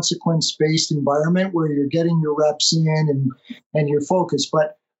non-consequence-based environment where you're getting your reps in and you're focused.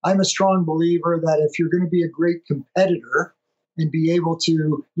 But I'm a strong believer that if you're going to be a great competitor and be able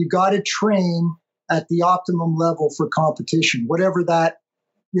to, you got to train at the optimum level for competition, whatever that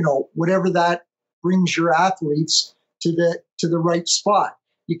brings your athletes to the right spot.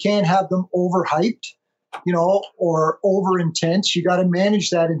 You can't have them overhyped, or over intense. You got to manage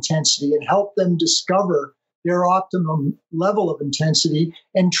that intensity and help them discover their optimum level of intensity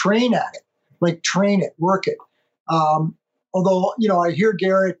and train at it, work it. Although, I hear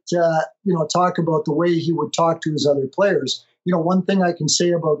Garrett, talk about the way he would talk to his other players. One thing I can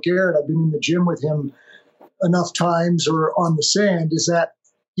say about Garrett, I've been in the gym with him enough times or on the sand, is that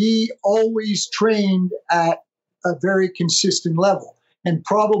he always trained at a very consistent level. And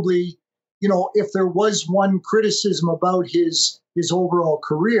probably, if there was one criticism about his overall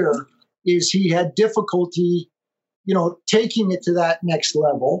career, is he had difficulty, taking it to that next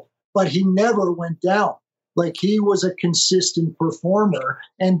level, but he never went down. Like, he was a consistent performer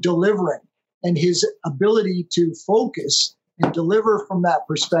and delivering, and his ability to focus and deliver from that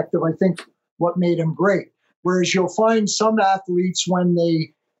perspective, I think, what made him great. Whereas you'll find some athletes when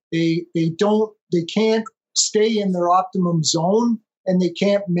they can't stay in their optimum zone and they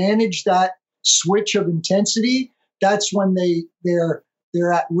can't manage that switch of intensity, that's when they're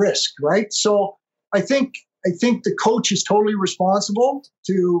at risk, right? So I think the coach is totally responsible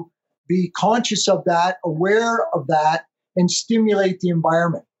to be conscious of that, aware of that, and stimulate the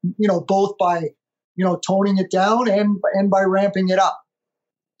environment, both by, toning it down and by ramping it up.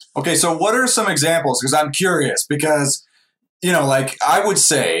 Okay, so what are some examples? Because I'm curious, because, like I would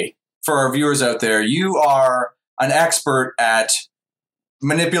say for our viewers out there, you are an expert at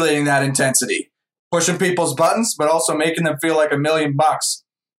manipulating that intensity, pushing people's buttons, but also making them feel like $1 million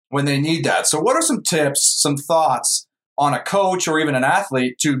when they need that. So what are some tips, some thoughts on a coach or even an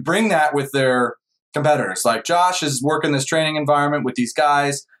athlete to bring that with their competitors? Like Josh is working this training environment with these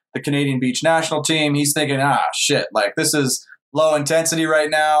guys, the Canadian Beach national team. He's thinking, shit, like this is low intensity right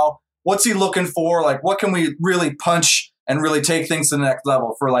now. What's he looking for? Like, what can we really punch and really take things to the next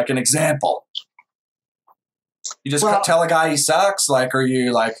level? For like an example, you just tell a guy he sucks. Like, are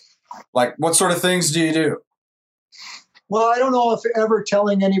you like what sort of things do you do? Well, I don't know if ever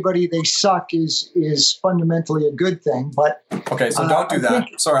telling anybody they suck is fundamentally a good thing, but okay, so don't do that.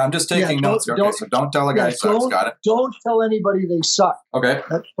 Sorry, I'm just taking notes. Okay, so don't tell a guy he sucks. Got it. Don't tell anybody they suck. Okay,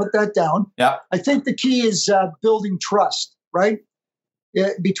 put that down. Yeah, I think the key is building trust, right,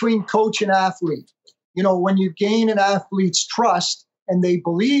 between coach and athlete. When you gain an athlete's trust and they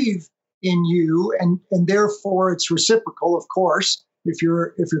believe in you, and therefore it's reciprocal, of course. If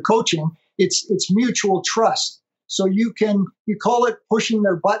you're coaching, it's mutual trust. So you call it pushing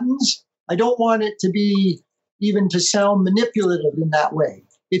their buttons. I don't want it to be even to sound manipulative in that way.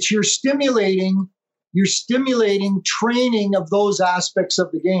 It's you're stimulating training of those aspects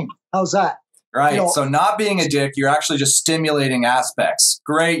of the game. How's that? Right. So not being a dick, you're actually just stimulating aspects.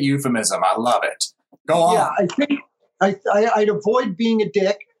 Great euphemism. I love it. Go on. Yeah, I think I'd avoid being a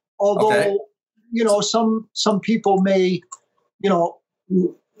dick, although, some people may,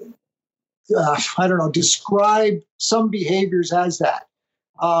 describe some behaviors as that.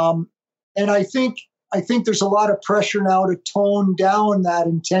 And I think I think there's a lot of pressure now to tone down that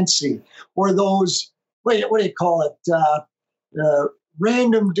intensity or those, what do you call it?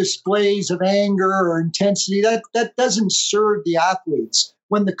 Random displays of anger or intensity. That doesn't serve the athletes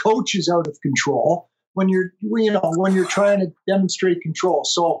when the coach is out of control, when you're trying to demonstrate control.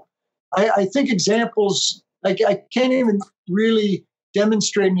 So I think examples, I can't even really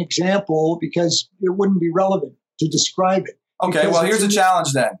demonstrate an example because it wouldn't be relevant to describe it. Okay, well, here's a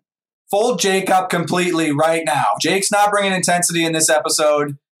challenge then. Fold Jake up completely right now. Jake's not bringing intensity in this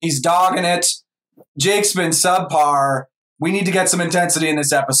episode. He's dogging it. Jake's been subpar. We need to get some intensity in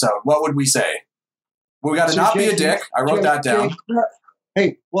this episode. What would we say? We got to not be a dick. I wrote that down.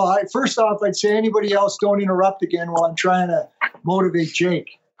 Hey, well, first off, I'd say anybody else don't interrupt again while I'm trying to motivate Jake.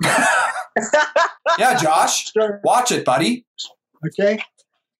 Yeah, Josh, watch it, buddy. Okay,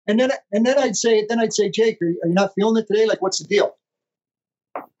 and then I'd say, Jake, are you not feeling it today? Like, what's the deal?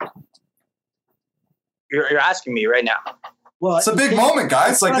 You're asking me right now. Well, it's a big moment,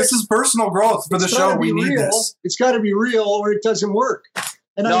 guys. Like, this is personal growth for the show. We need this. It's got to be real, or it doesn't work.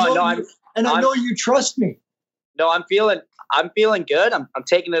 And I know you trust me. No, I'm feeling good. I'm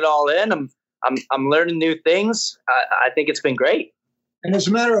taking it all in. I'm learning new things. I think it's been great. And as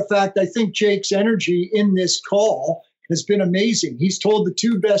a matter of fact, I think Jake's energy in this call has been amazing. He's told the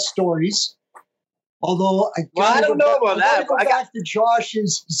two best stories. Although I don't know about that. I got to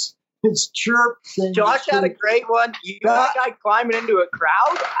Josh's his chirp thing. Josh had a great one. You got that guy climbing into a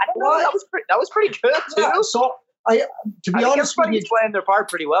crowd. I don't know. That was pretty good too. Yeah, so to be honest with you, playing their part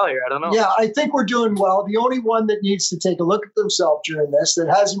pretty well here. I don't know. Yeah, I think we're doing well. The only one that needs to take a look at themselves during this, that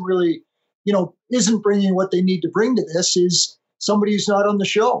hasn't really, isn't bringing what they need to bring to this, is somebody who's not on the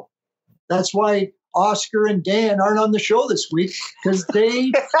show. That's why Oscar and Dan aren't on the show this week, because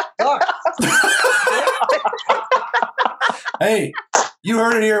they suck. Hey, you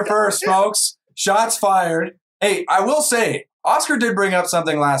heard it here first, folks. Shots fired. Hey, I will say, Oscar did bring up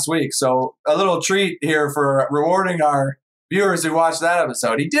something last week, so a little treat here for rewarding our viewers who watched that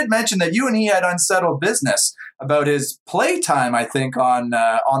episode. He did mention that you and he had unsettled business about his playtime, I think, on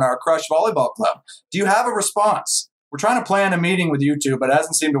our Crush Volleyball Club. Do you have a response? We're trying to plan a meeting with you two, but it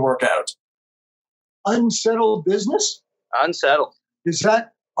hasn't seemed to work out. Unsettled business? Unsettled. Is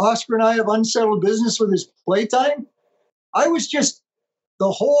that Oscar and I have unsettled business with his playtime? I was just, the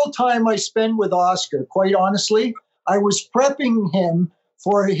whole time I spent with Oscar, quite honestly, I was prepping him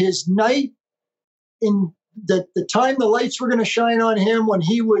for his night in the time the lights were going to shine on him when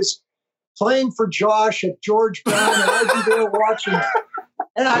he was playing for Josh at George Brown, and I'd be there watching it.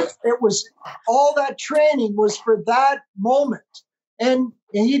 And it was, all that training was for that moment. And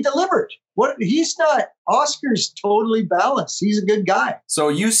he delivered. Oscar's totally balanced. He's a good guy. So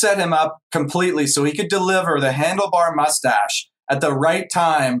you set him up completely so he could deliver the handlebar mustache at the right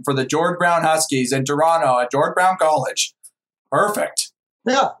time for the George Brown Huskies in Toronto at George Brown College. Perfect.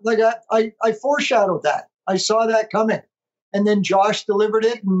 Yeah, like I foreshadowed that. I saw that coming. And then Josh delivered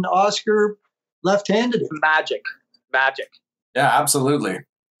it and Oscar left-handed it. Magic. Yeah, absolutely.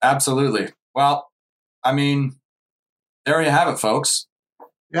 Absolutely. Well, I mean, there you have it, folks.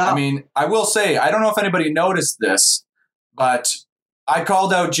 Yeah. I mean, I will say, I don't know if anybody noticed this, but I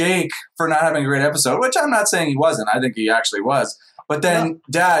called out Jake for not having a great episode, which I'm not saying he wasn't. I think he actually was. But then,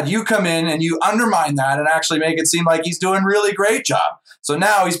 Dad, you come in and you undermine that and actually make it seem like he's doing a really great job. So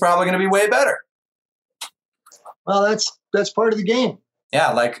now he's probably going to be way better. Well, that's part of the game.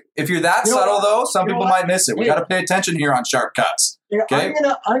 Yeah, like if you're that subtle though, some people might miss it. We got to pay attention here on Sharp Cuts. Okay?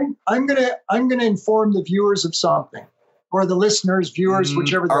 I'm gonna inform the viewers of something, or the listeners, viewers,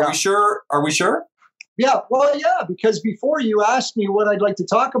 whichever they are. Are we sure? Yeah. Well, yeah, because before you asked me what I'd like to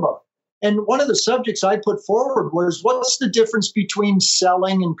talk about, and one of the subjects I put forward was, what's the difference between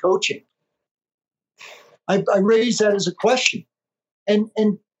selling and coaching? I raised that as a question, and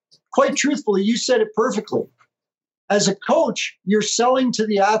quite truthfully, you said it perfectly. As a coach, you're selling to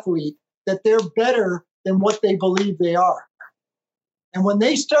the athlete that they're better than what they believe they are. And when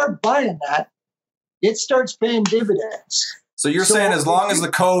they start buying that, it starts paying dividends. So you're saying as long as the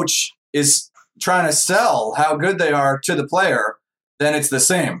coach is trying to sell how good they are to the player, then it's the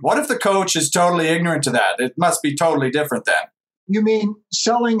same. What if the coach is totally ignorant to that? It must be totally different then. You mean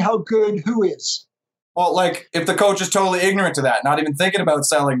selling how good who is? Well, like if the coach is totally ignorant to that, not even thinking about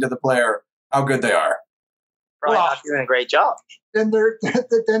selling to the player how good they are. Probably not doing a great job. Then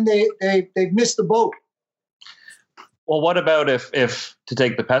they've missed the boat. Well, what about if to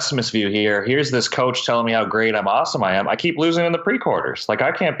take the pessimist view here, here's this coach telling me how great awesome I am. I keep losing in the pre-quarters. Like,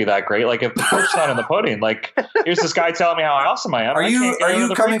 I can't be that great. Like, if the coach's not in the pudding, like, here's this guy telling me how awesome I am. Are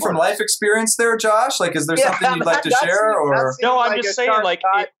you coming from life experience there, Josh? Like, is there something you'd like to share? Or no, I'm just saying, like,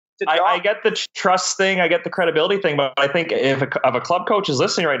 to I John. get the trust thing, I get the credibility thing, but I think if a club coach is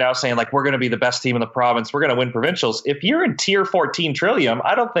listening right now saying, like, we're going to be the best team in the province, we're going to win provincials, if you're in Tier 14 Trillium,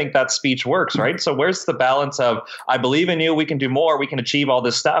 I don't think that speech works, right? So where's the balance of, I believe in you, we can do more, we can achieve all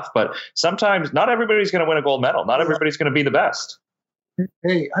this stuff, but sometimes not everybody's going to win a gold medal. Not everybody's going to be the best.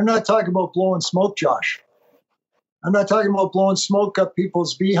 Hey, I'm not talking about blowing smoke, Josh. I'm not talking about blowing smoke up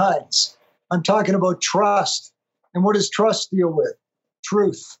people's behinds. I'm talking about trust. And what does trust deal with?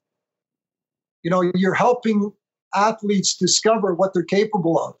 Truth. You know, you're helping athletes discover what they're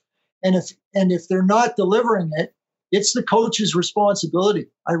capable of. And if they're not delivering it, it's the coach's responsibility.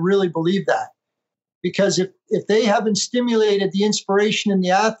 I really believe that. Because if they haven't stimulated the inspiration in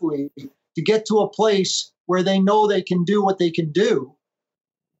the athlete to get to a place where they know they can do what they can do,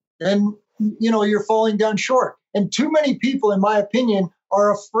 then, you know, you're falling down short. And too many people, in my opinion,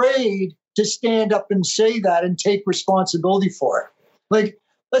 are afraid to stand up and say that and take responsibility for it. Like,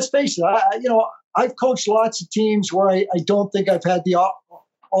 let's face it, I've coached lots of teams where I don't think I've had the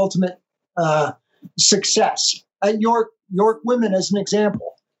ultimate success. At York Women, as an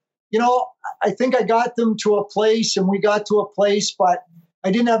example, you know, I think I got them to a place, and we got to a place, but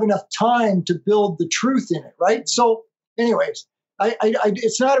I didn't have enough time to build the truth in it, right? So, anyways,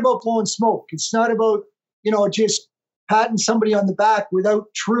 it's not about blowing smoke. It's not about, you know, just patting somebody on the back without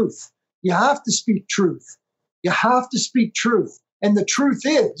truth. You have to speak truth. You have to speak truth. And the truth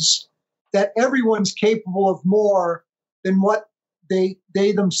is that everyone's capable of more than what they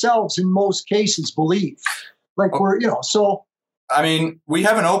themselves, in most cases, believe. Like, so. I mean, we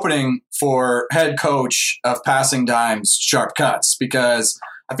have an opening for head coach of Passing Dimes Sharp Cuts, because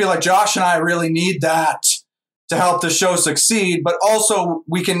I feel like Josh and I really need that to help the show succeed, but also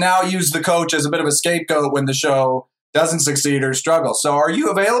we can now use the coach as a bit of a scapegoat when the show doesn't succeed or struggle. So are you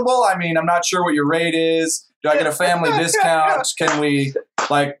available? I mean, I'm not sure what your rate is. Do I get a family discount? Can we,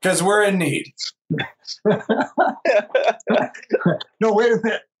 because we're in need. No, wait a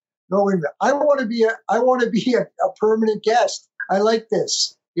minute. I want to be a permanent guest. I like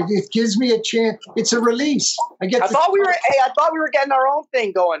this. It gives me a chance. It's a release. I thought we were getting our own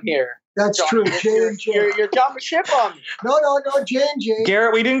thing going here. That's John, true. J&J. You're jumping ship on me. No, J&J.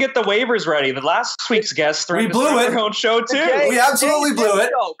 Garrett, we didn't get the waivers ready. The last week's guest We blew it. Their own show too. We absolutely blew it.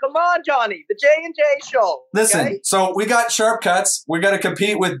 Show. Come on, Johnny. The J&J show. Listen, okay? So we got Sharp Cuts. We got to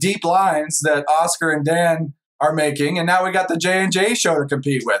compete with Deep Lines that Oscar and Dan are making, and now we got the J&J show to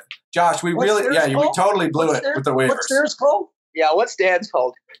compete with. Josh, we totally blew it with the waivers. What's theirs called? Yeah, what's Dan's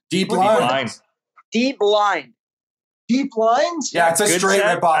called? Deep Lines. Deep Line. Deep Lines? Yeah, it's a straight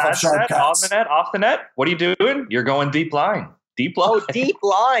rip-off of Sharp Cuts. Off the net. What are you doing? You're going Deep Line. Deep Line. Oh, Deep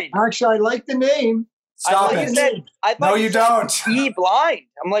Line. Actually, I like the name. Stop it. No, you don't. Deep Blind.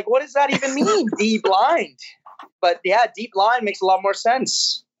 I'm like, what does that even mean? Deep Blind. But yeah, Deep Line makes a lot more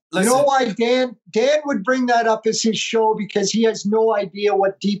sense. Listen. You know why Dan would bring that up as his show? Because he has no idea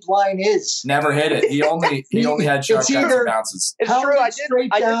what Deep Line is. Never hit it. He only had Sharp Cuts and bounces. It's true.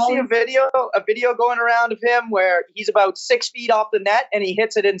 I did see a video going around of him where he's about 6 feet off the net and he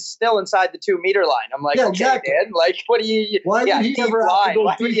hits it still inside the 2 meter line. I'm like, exactly. Dan, like, what do you? Why would he ever have to go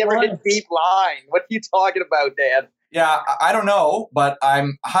Why would he ever hit Deep Line? What are you talking about, Dan? Yeah, I don't know, but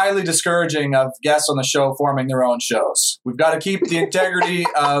I'm highly discouraging of guests on the show forming their own shows. We've got to keep the integrity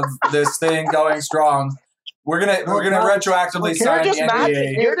of this thing going strong. We're gonna retroactively sign the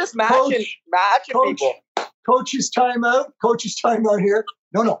NDA. You're just matching people. Coach's timeout here.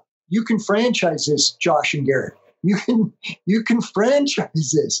 No. You can franchise this, Josh and Garrett. You can franchise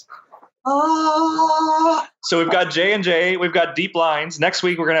this. So we've got J&J, we've got Deep Lines. Next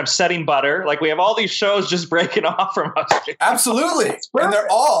week we're gonna have Setting Butter. Like, we have all these shows just breaking off from us. Absolutely, and they're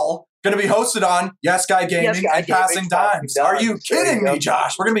all gonna be hosted on Yes Guy Gaming and Passing Dimes. Are you kidding me,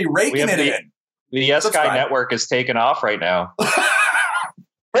 Josh? We're gonna be raking it in. The Yes Guy network is taking off right now.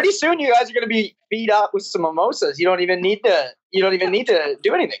 Pretty soon, you guys are going to be beat up with some mimosas. You don't even need to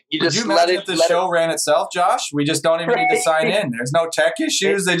do anything. Could you imagine if the show ran itself, Josh? We just don't even need to sign in. There's no tech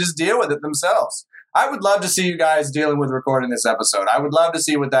issues. They just deal with it themselves. I would love to see you guys dealing with recording this episode. I would love to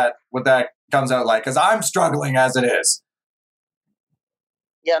see what that comes out like, because I'm struggling as it is.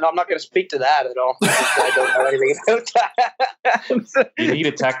 Yeah, no, I'm not going to speak to that at all. I don't know anything about that. You need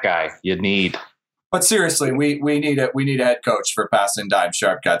a tech guy. You need. But seriously, we need a head coach for Passing Dimes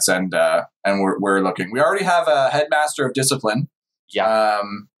Sharp Cuts, and we're looking. We already have a headmaster of discipline,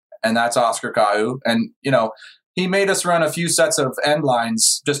 and that's Oscar Kahu, and he made us run a few sets of end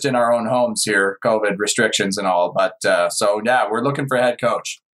lines just in our own homes here, COVID restrictions and all. But we're looking for a head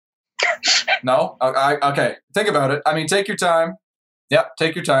coach. No, okay, think about it. I mean, take your time. Yep,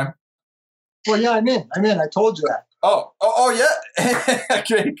 take your time. Well, yeah, I'm in. I told you that. Oh, yeah.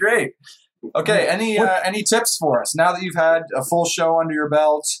 Okay, great. Okay, any tips for us now that you've had a full show under your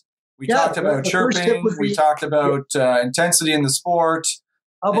belt? We talked about chirping. We talked about intensity in the sport.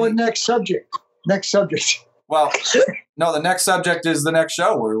 How about next subject? Next subject. Well, no, the next subject is the next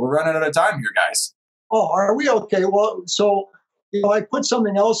show. We're running out of time here, guys. Oh, are we? Okay. Well, so I put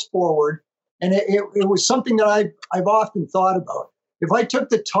something else forward, and it was something that I've often thought about. If I took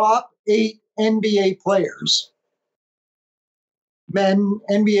the top 8 NBA players, men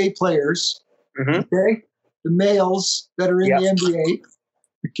NBA players, okay, the males that are in the NBA,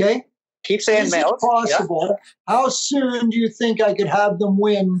 okay. Keep saying Is males. it possible? How soon do you think I could have them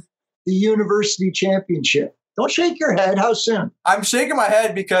win the university championship? Don't shake your head. How soon? I'm shaking my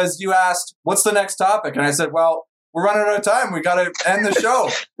head because you asked, what's the next topic? And I said, well, we're running out of time. We got to end the show.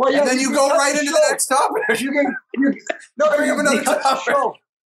 Well, and then you go right into the next topic. Bring up another topic.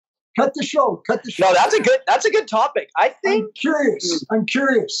 Cut the show. No, that's a good topic. I think. I'm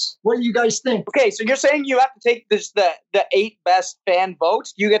curious. What do you guys think? Okay, so you're saying you have to take the 8 best fan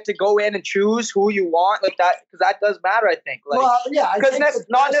votes. You get to go in and choose who you want, like that, because that does matter. I think. Like, well, yeah, because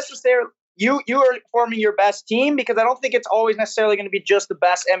not necessarily you are forming your best team, because I don't think it's always necessarily going to be just the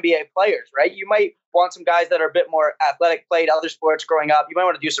best NBA players, right? You might want some guys that are a bit more athletic, played other sports growing up. You might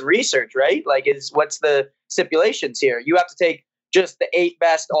want to do some research, right? Like, what's the stipulations here? You have to take just the 8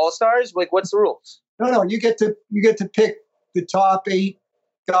 best all-stars? Like, what's the rules? No, you get to pick the top 8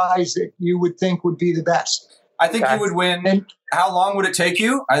 guys that you would think would be the best. I think you would win. And how long would it take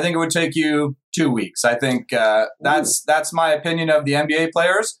you? I think it would take you 2 weeks. I think that's my opinion of the NBA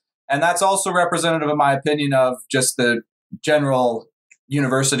players, and that's also representative of my opinion of just the general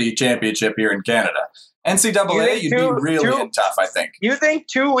university championship here in Canada. NCAA, you'd be really tough, I think. You think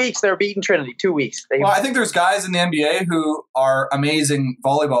 2 weeks they're beating Trinity? 2 weeks. Well, I think there's guys in the NBA who are amazing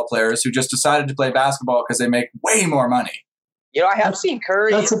volleyball players who just decided to play basketball because they make way more money. You know, I have seen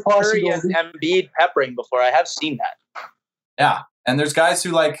Curry and Embiid peppering before. I have seen that. Yeah, and there's guys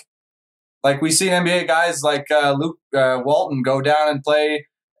who like we see NBA guys like Luke Walton go down and play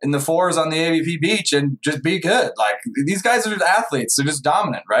in the 4s on the AVP beach and just be good. Like, these guys are just athletes. They're just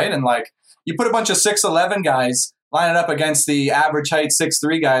dominant, right? And like, you put a bunch of 6'11" guys lining up against the average height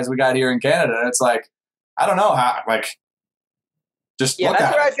 6'3" guys we got here in Canada, and it's like, I don't know how. Like, just look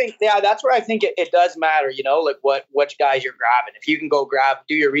at it. That's where I think it does matter. You know, like which guys you're grabbing. If you can go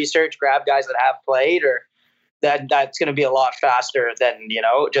do your research, grab guys that have played, or that's going to be a lot faster than, you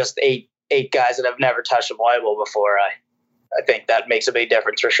know, just eight guys that have never touched a volleyball before. I think that makes a big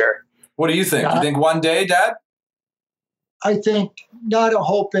difference for sure. What do you think? You think one day, Dad? I think not a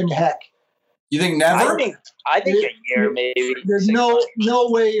hope in heck. You think never? I think a year, maybe. There's no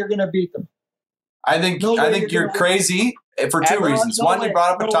way you're going to beat them. I think you're crazy for 2 reasons. One, you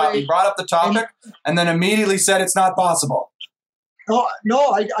brought up the topic, and then immediately said it's not possible.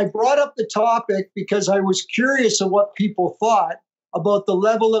 No, I brought up the topic because I was curious of what people thought about the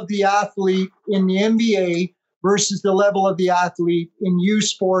level of the athlete in the NBA versus the level of the athlete in U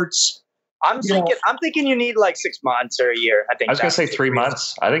Sports. I'm thinking you need like 6 months or a year. I was going to say 3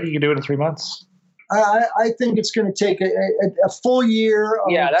 months. I think you can do it in 3 months. I think it's going to take a full year.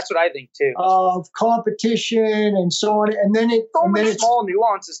 That's what I think too. Of competition and so on, and then small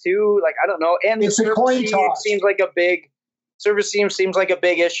nuances too. Like, I don't know, and it's a coin toss. Seems like a big service team. Seems like a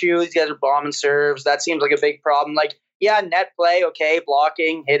big issue. These guys are bombing serves. That seems like a big problem. Like, yeah, net play, okay,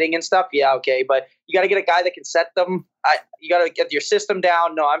 blocking, hitting, and stuff, yeah, okay, but you got to get a guy that can set them. You got to get your system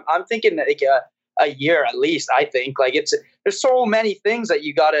down. No, I'm thinking like a year at least. I think like there's so many things that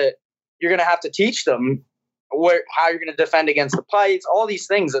you're gonna have to teach them how you're gonna defend against the fights, all these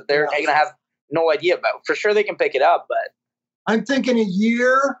things that they're gonna have no idea about. For sure, they can pick it up, but I'm thinking a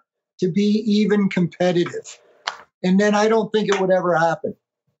year to be even competitive, and then I don't think it would ever happen.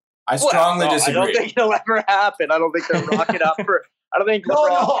 I strongly disagree. I don't think it'll ever happen. I don't think they're rocking up for. I don't think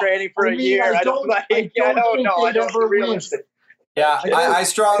LeBron's training for a year. I don't realistic. Yeah, I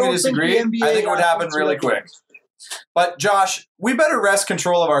strongly disagree. I think it would happen really quick. But Josh, we better wrest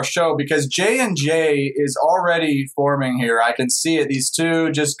control of our show because J&J is already forming here. I can see it. These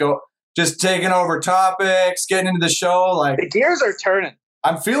two just taking over topics, getting into the show. Like, the gears are turning.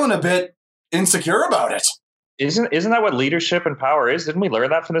 I'm feeling a bit insecure about it. Isn't that what leadership and power is? Didn't we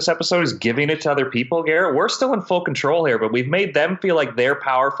learn that from this episode? Is giving it to other people, Garrett? We're still in full control here, but we've made them feel like they're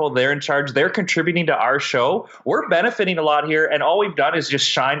powerful, they're in charge, they're contributing to our show. We're benefiting a lot here, and all we've done is just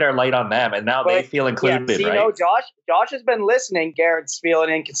shined our light on them, and now they feel included, right? You know, Josh has been listening. Garrett's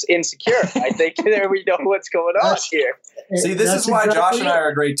feeling insecure. I think there we know what's going on here. See, this is why Josh and I are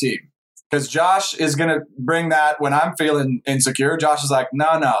a great team. because Josh is going to bring that when I'm feeling insecure. Josh is like,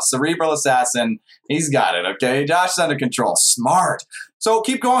 no, Cerebral Assassin, he's got it, okay? Josh is under control. Smart. So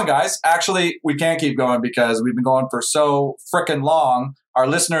keep going, guys. Actually, we can't keep going because we've been going for so frickin' long. Our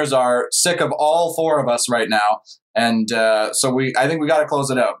listeners are sick of all four of us right now. And so I think we got to close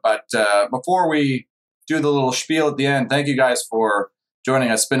it out. But before we do the little spiel at the end, thank you guys for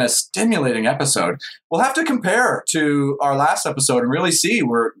joining us. It's been a stimulating episode. We'll have to compare to our last episode and really see.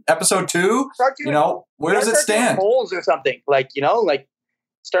 We're episode 2. Where does it stand? Polls or something,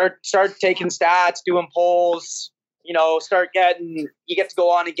 start taking stats, doing polls. You get to go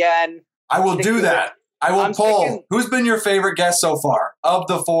on again. I will do that. I will poll. Who's been your favorite guest so far of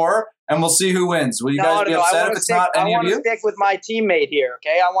the 4? And we'll see who wins. Will you guys be upset if it's not any of you? I want to stick with my teammate here,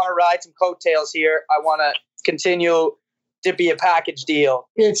 okay? I want to ride some coattails here. I want to continue to be a package deal.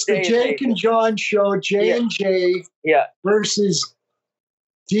 It's the Jake and John show, J&J versus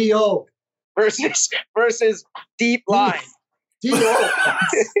D.O. Versus Deep Line. D.O.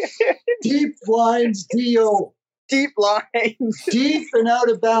 Deep Lines, D.O. Deep Lines. Deep and out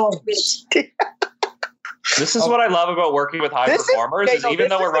of bounds. This is what I love about working with high performers. Even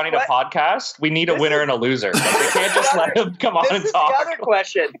though we're running a podcast, we need a winner and a loser. Like, we can't just let them come on and talk. This is the other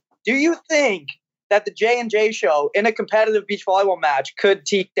question. Do you think that the J&J show in a competitive beach volleyball match could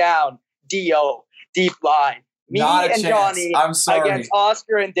take down D.O., Deep Line? Me and Johnny against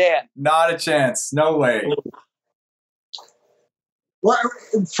Oscar and Dan. Not a chance. No way. What,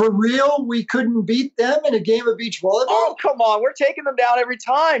 for real? We couldn't beat them in a game of beach volleyball? Oh, come on. We're taking them down every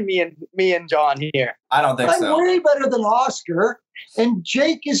time, me and John here. I don't think so. I'm way better than Oscar, and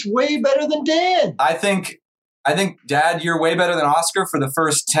Jake is way better than Dan. I think, Dad, you're way better than Oscar for the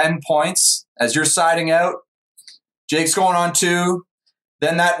first 10 points. As you're siding out, Jake's going on 2.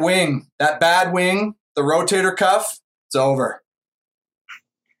 Then that bad wing, the rotator cuff, it's over.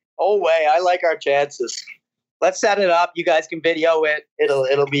 Oh, way. I like our chances. Let's set it up. You guys can video it.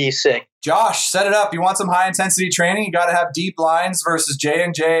 It'll be sick. Josh, set it up. You want some high intensity training? You got to have Deep Lines versus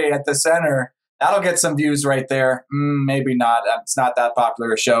J&J at the center. That'll get some views right there. Maybe not. It's not that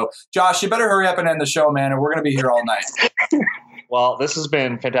popular a show. Josh, you better hurry up and end the show, man, or we're going to be here all night. Well, this has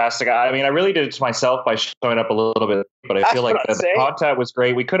been fantastic. I mean, I really did it to myself by showing up a little bit, but I feel like the content was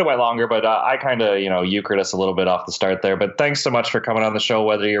great. We could have went longer, but I kind of, euchred us a little bit off the start there. But thanks so much for coming on the show,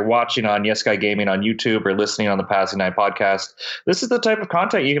 whether you're watching on Yes Guy Gaming on YouTube or listening on the Passing Night podcast. This is the type of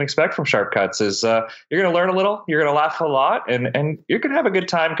content you can expect from Sharp Cuts. Is you're going to learn a little, you're going to laugh a lot, and you're going to have a good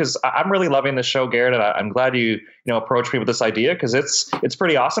time because I'm really loving the show, Garrett, and I'm glad you approached me with this idea because it's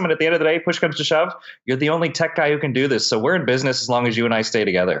pretty awesome. And at the end of the day, push comes to shove, you're the only tech guy who can do this. So we're in business as long as you and I stay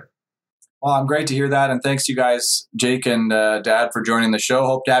together. Well, I'm great to hear that. And thanks you guys, Jake and Dad, for joining the show.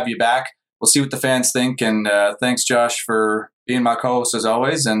 Hope to have you back. We'll see what the fans think. And thanks, Josh, for being my co-host as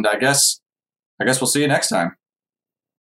always. And I guess we'll see you next time.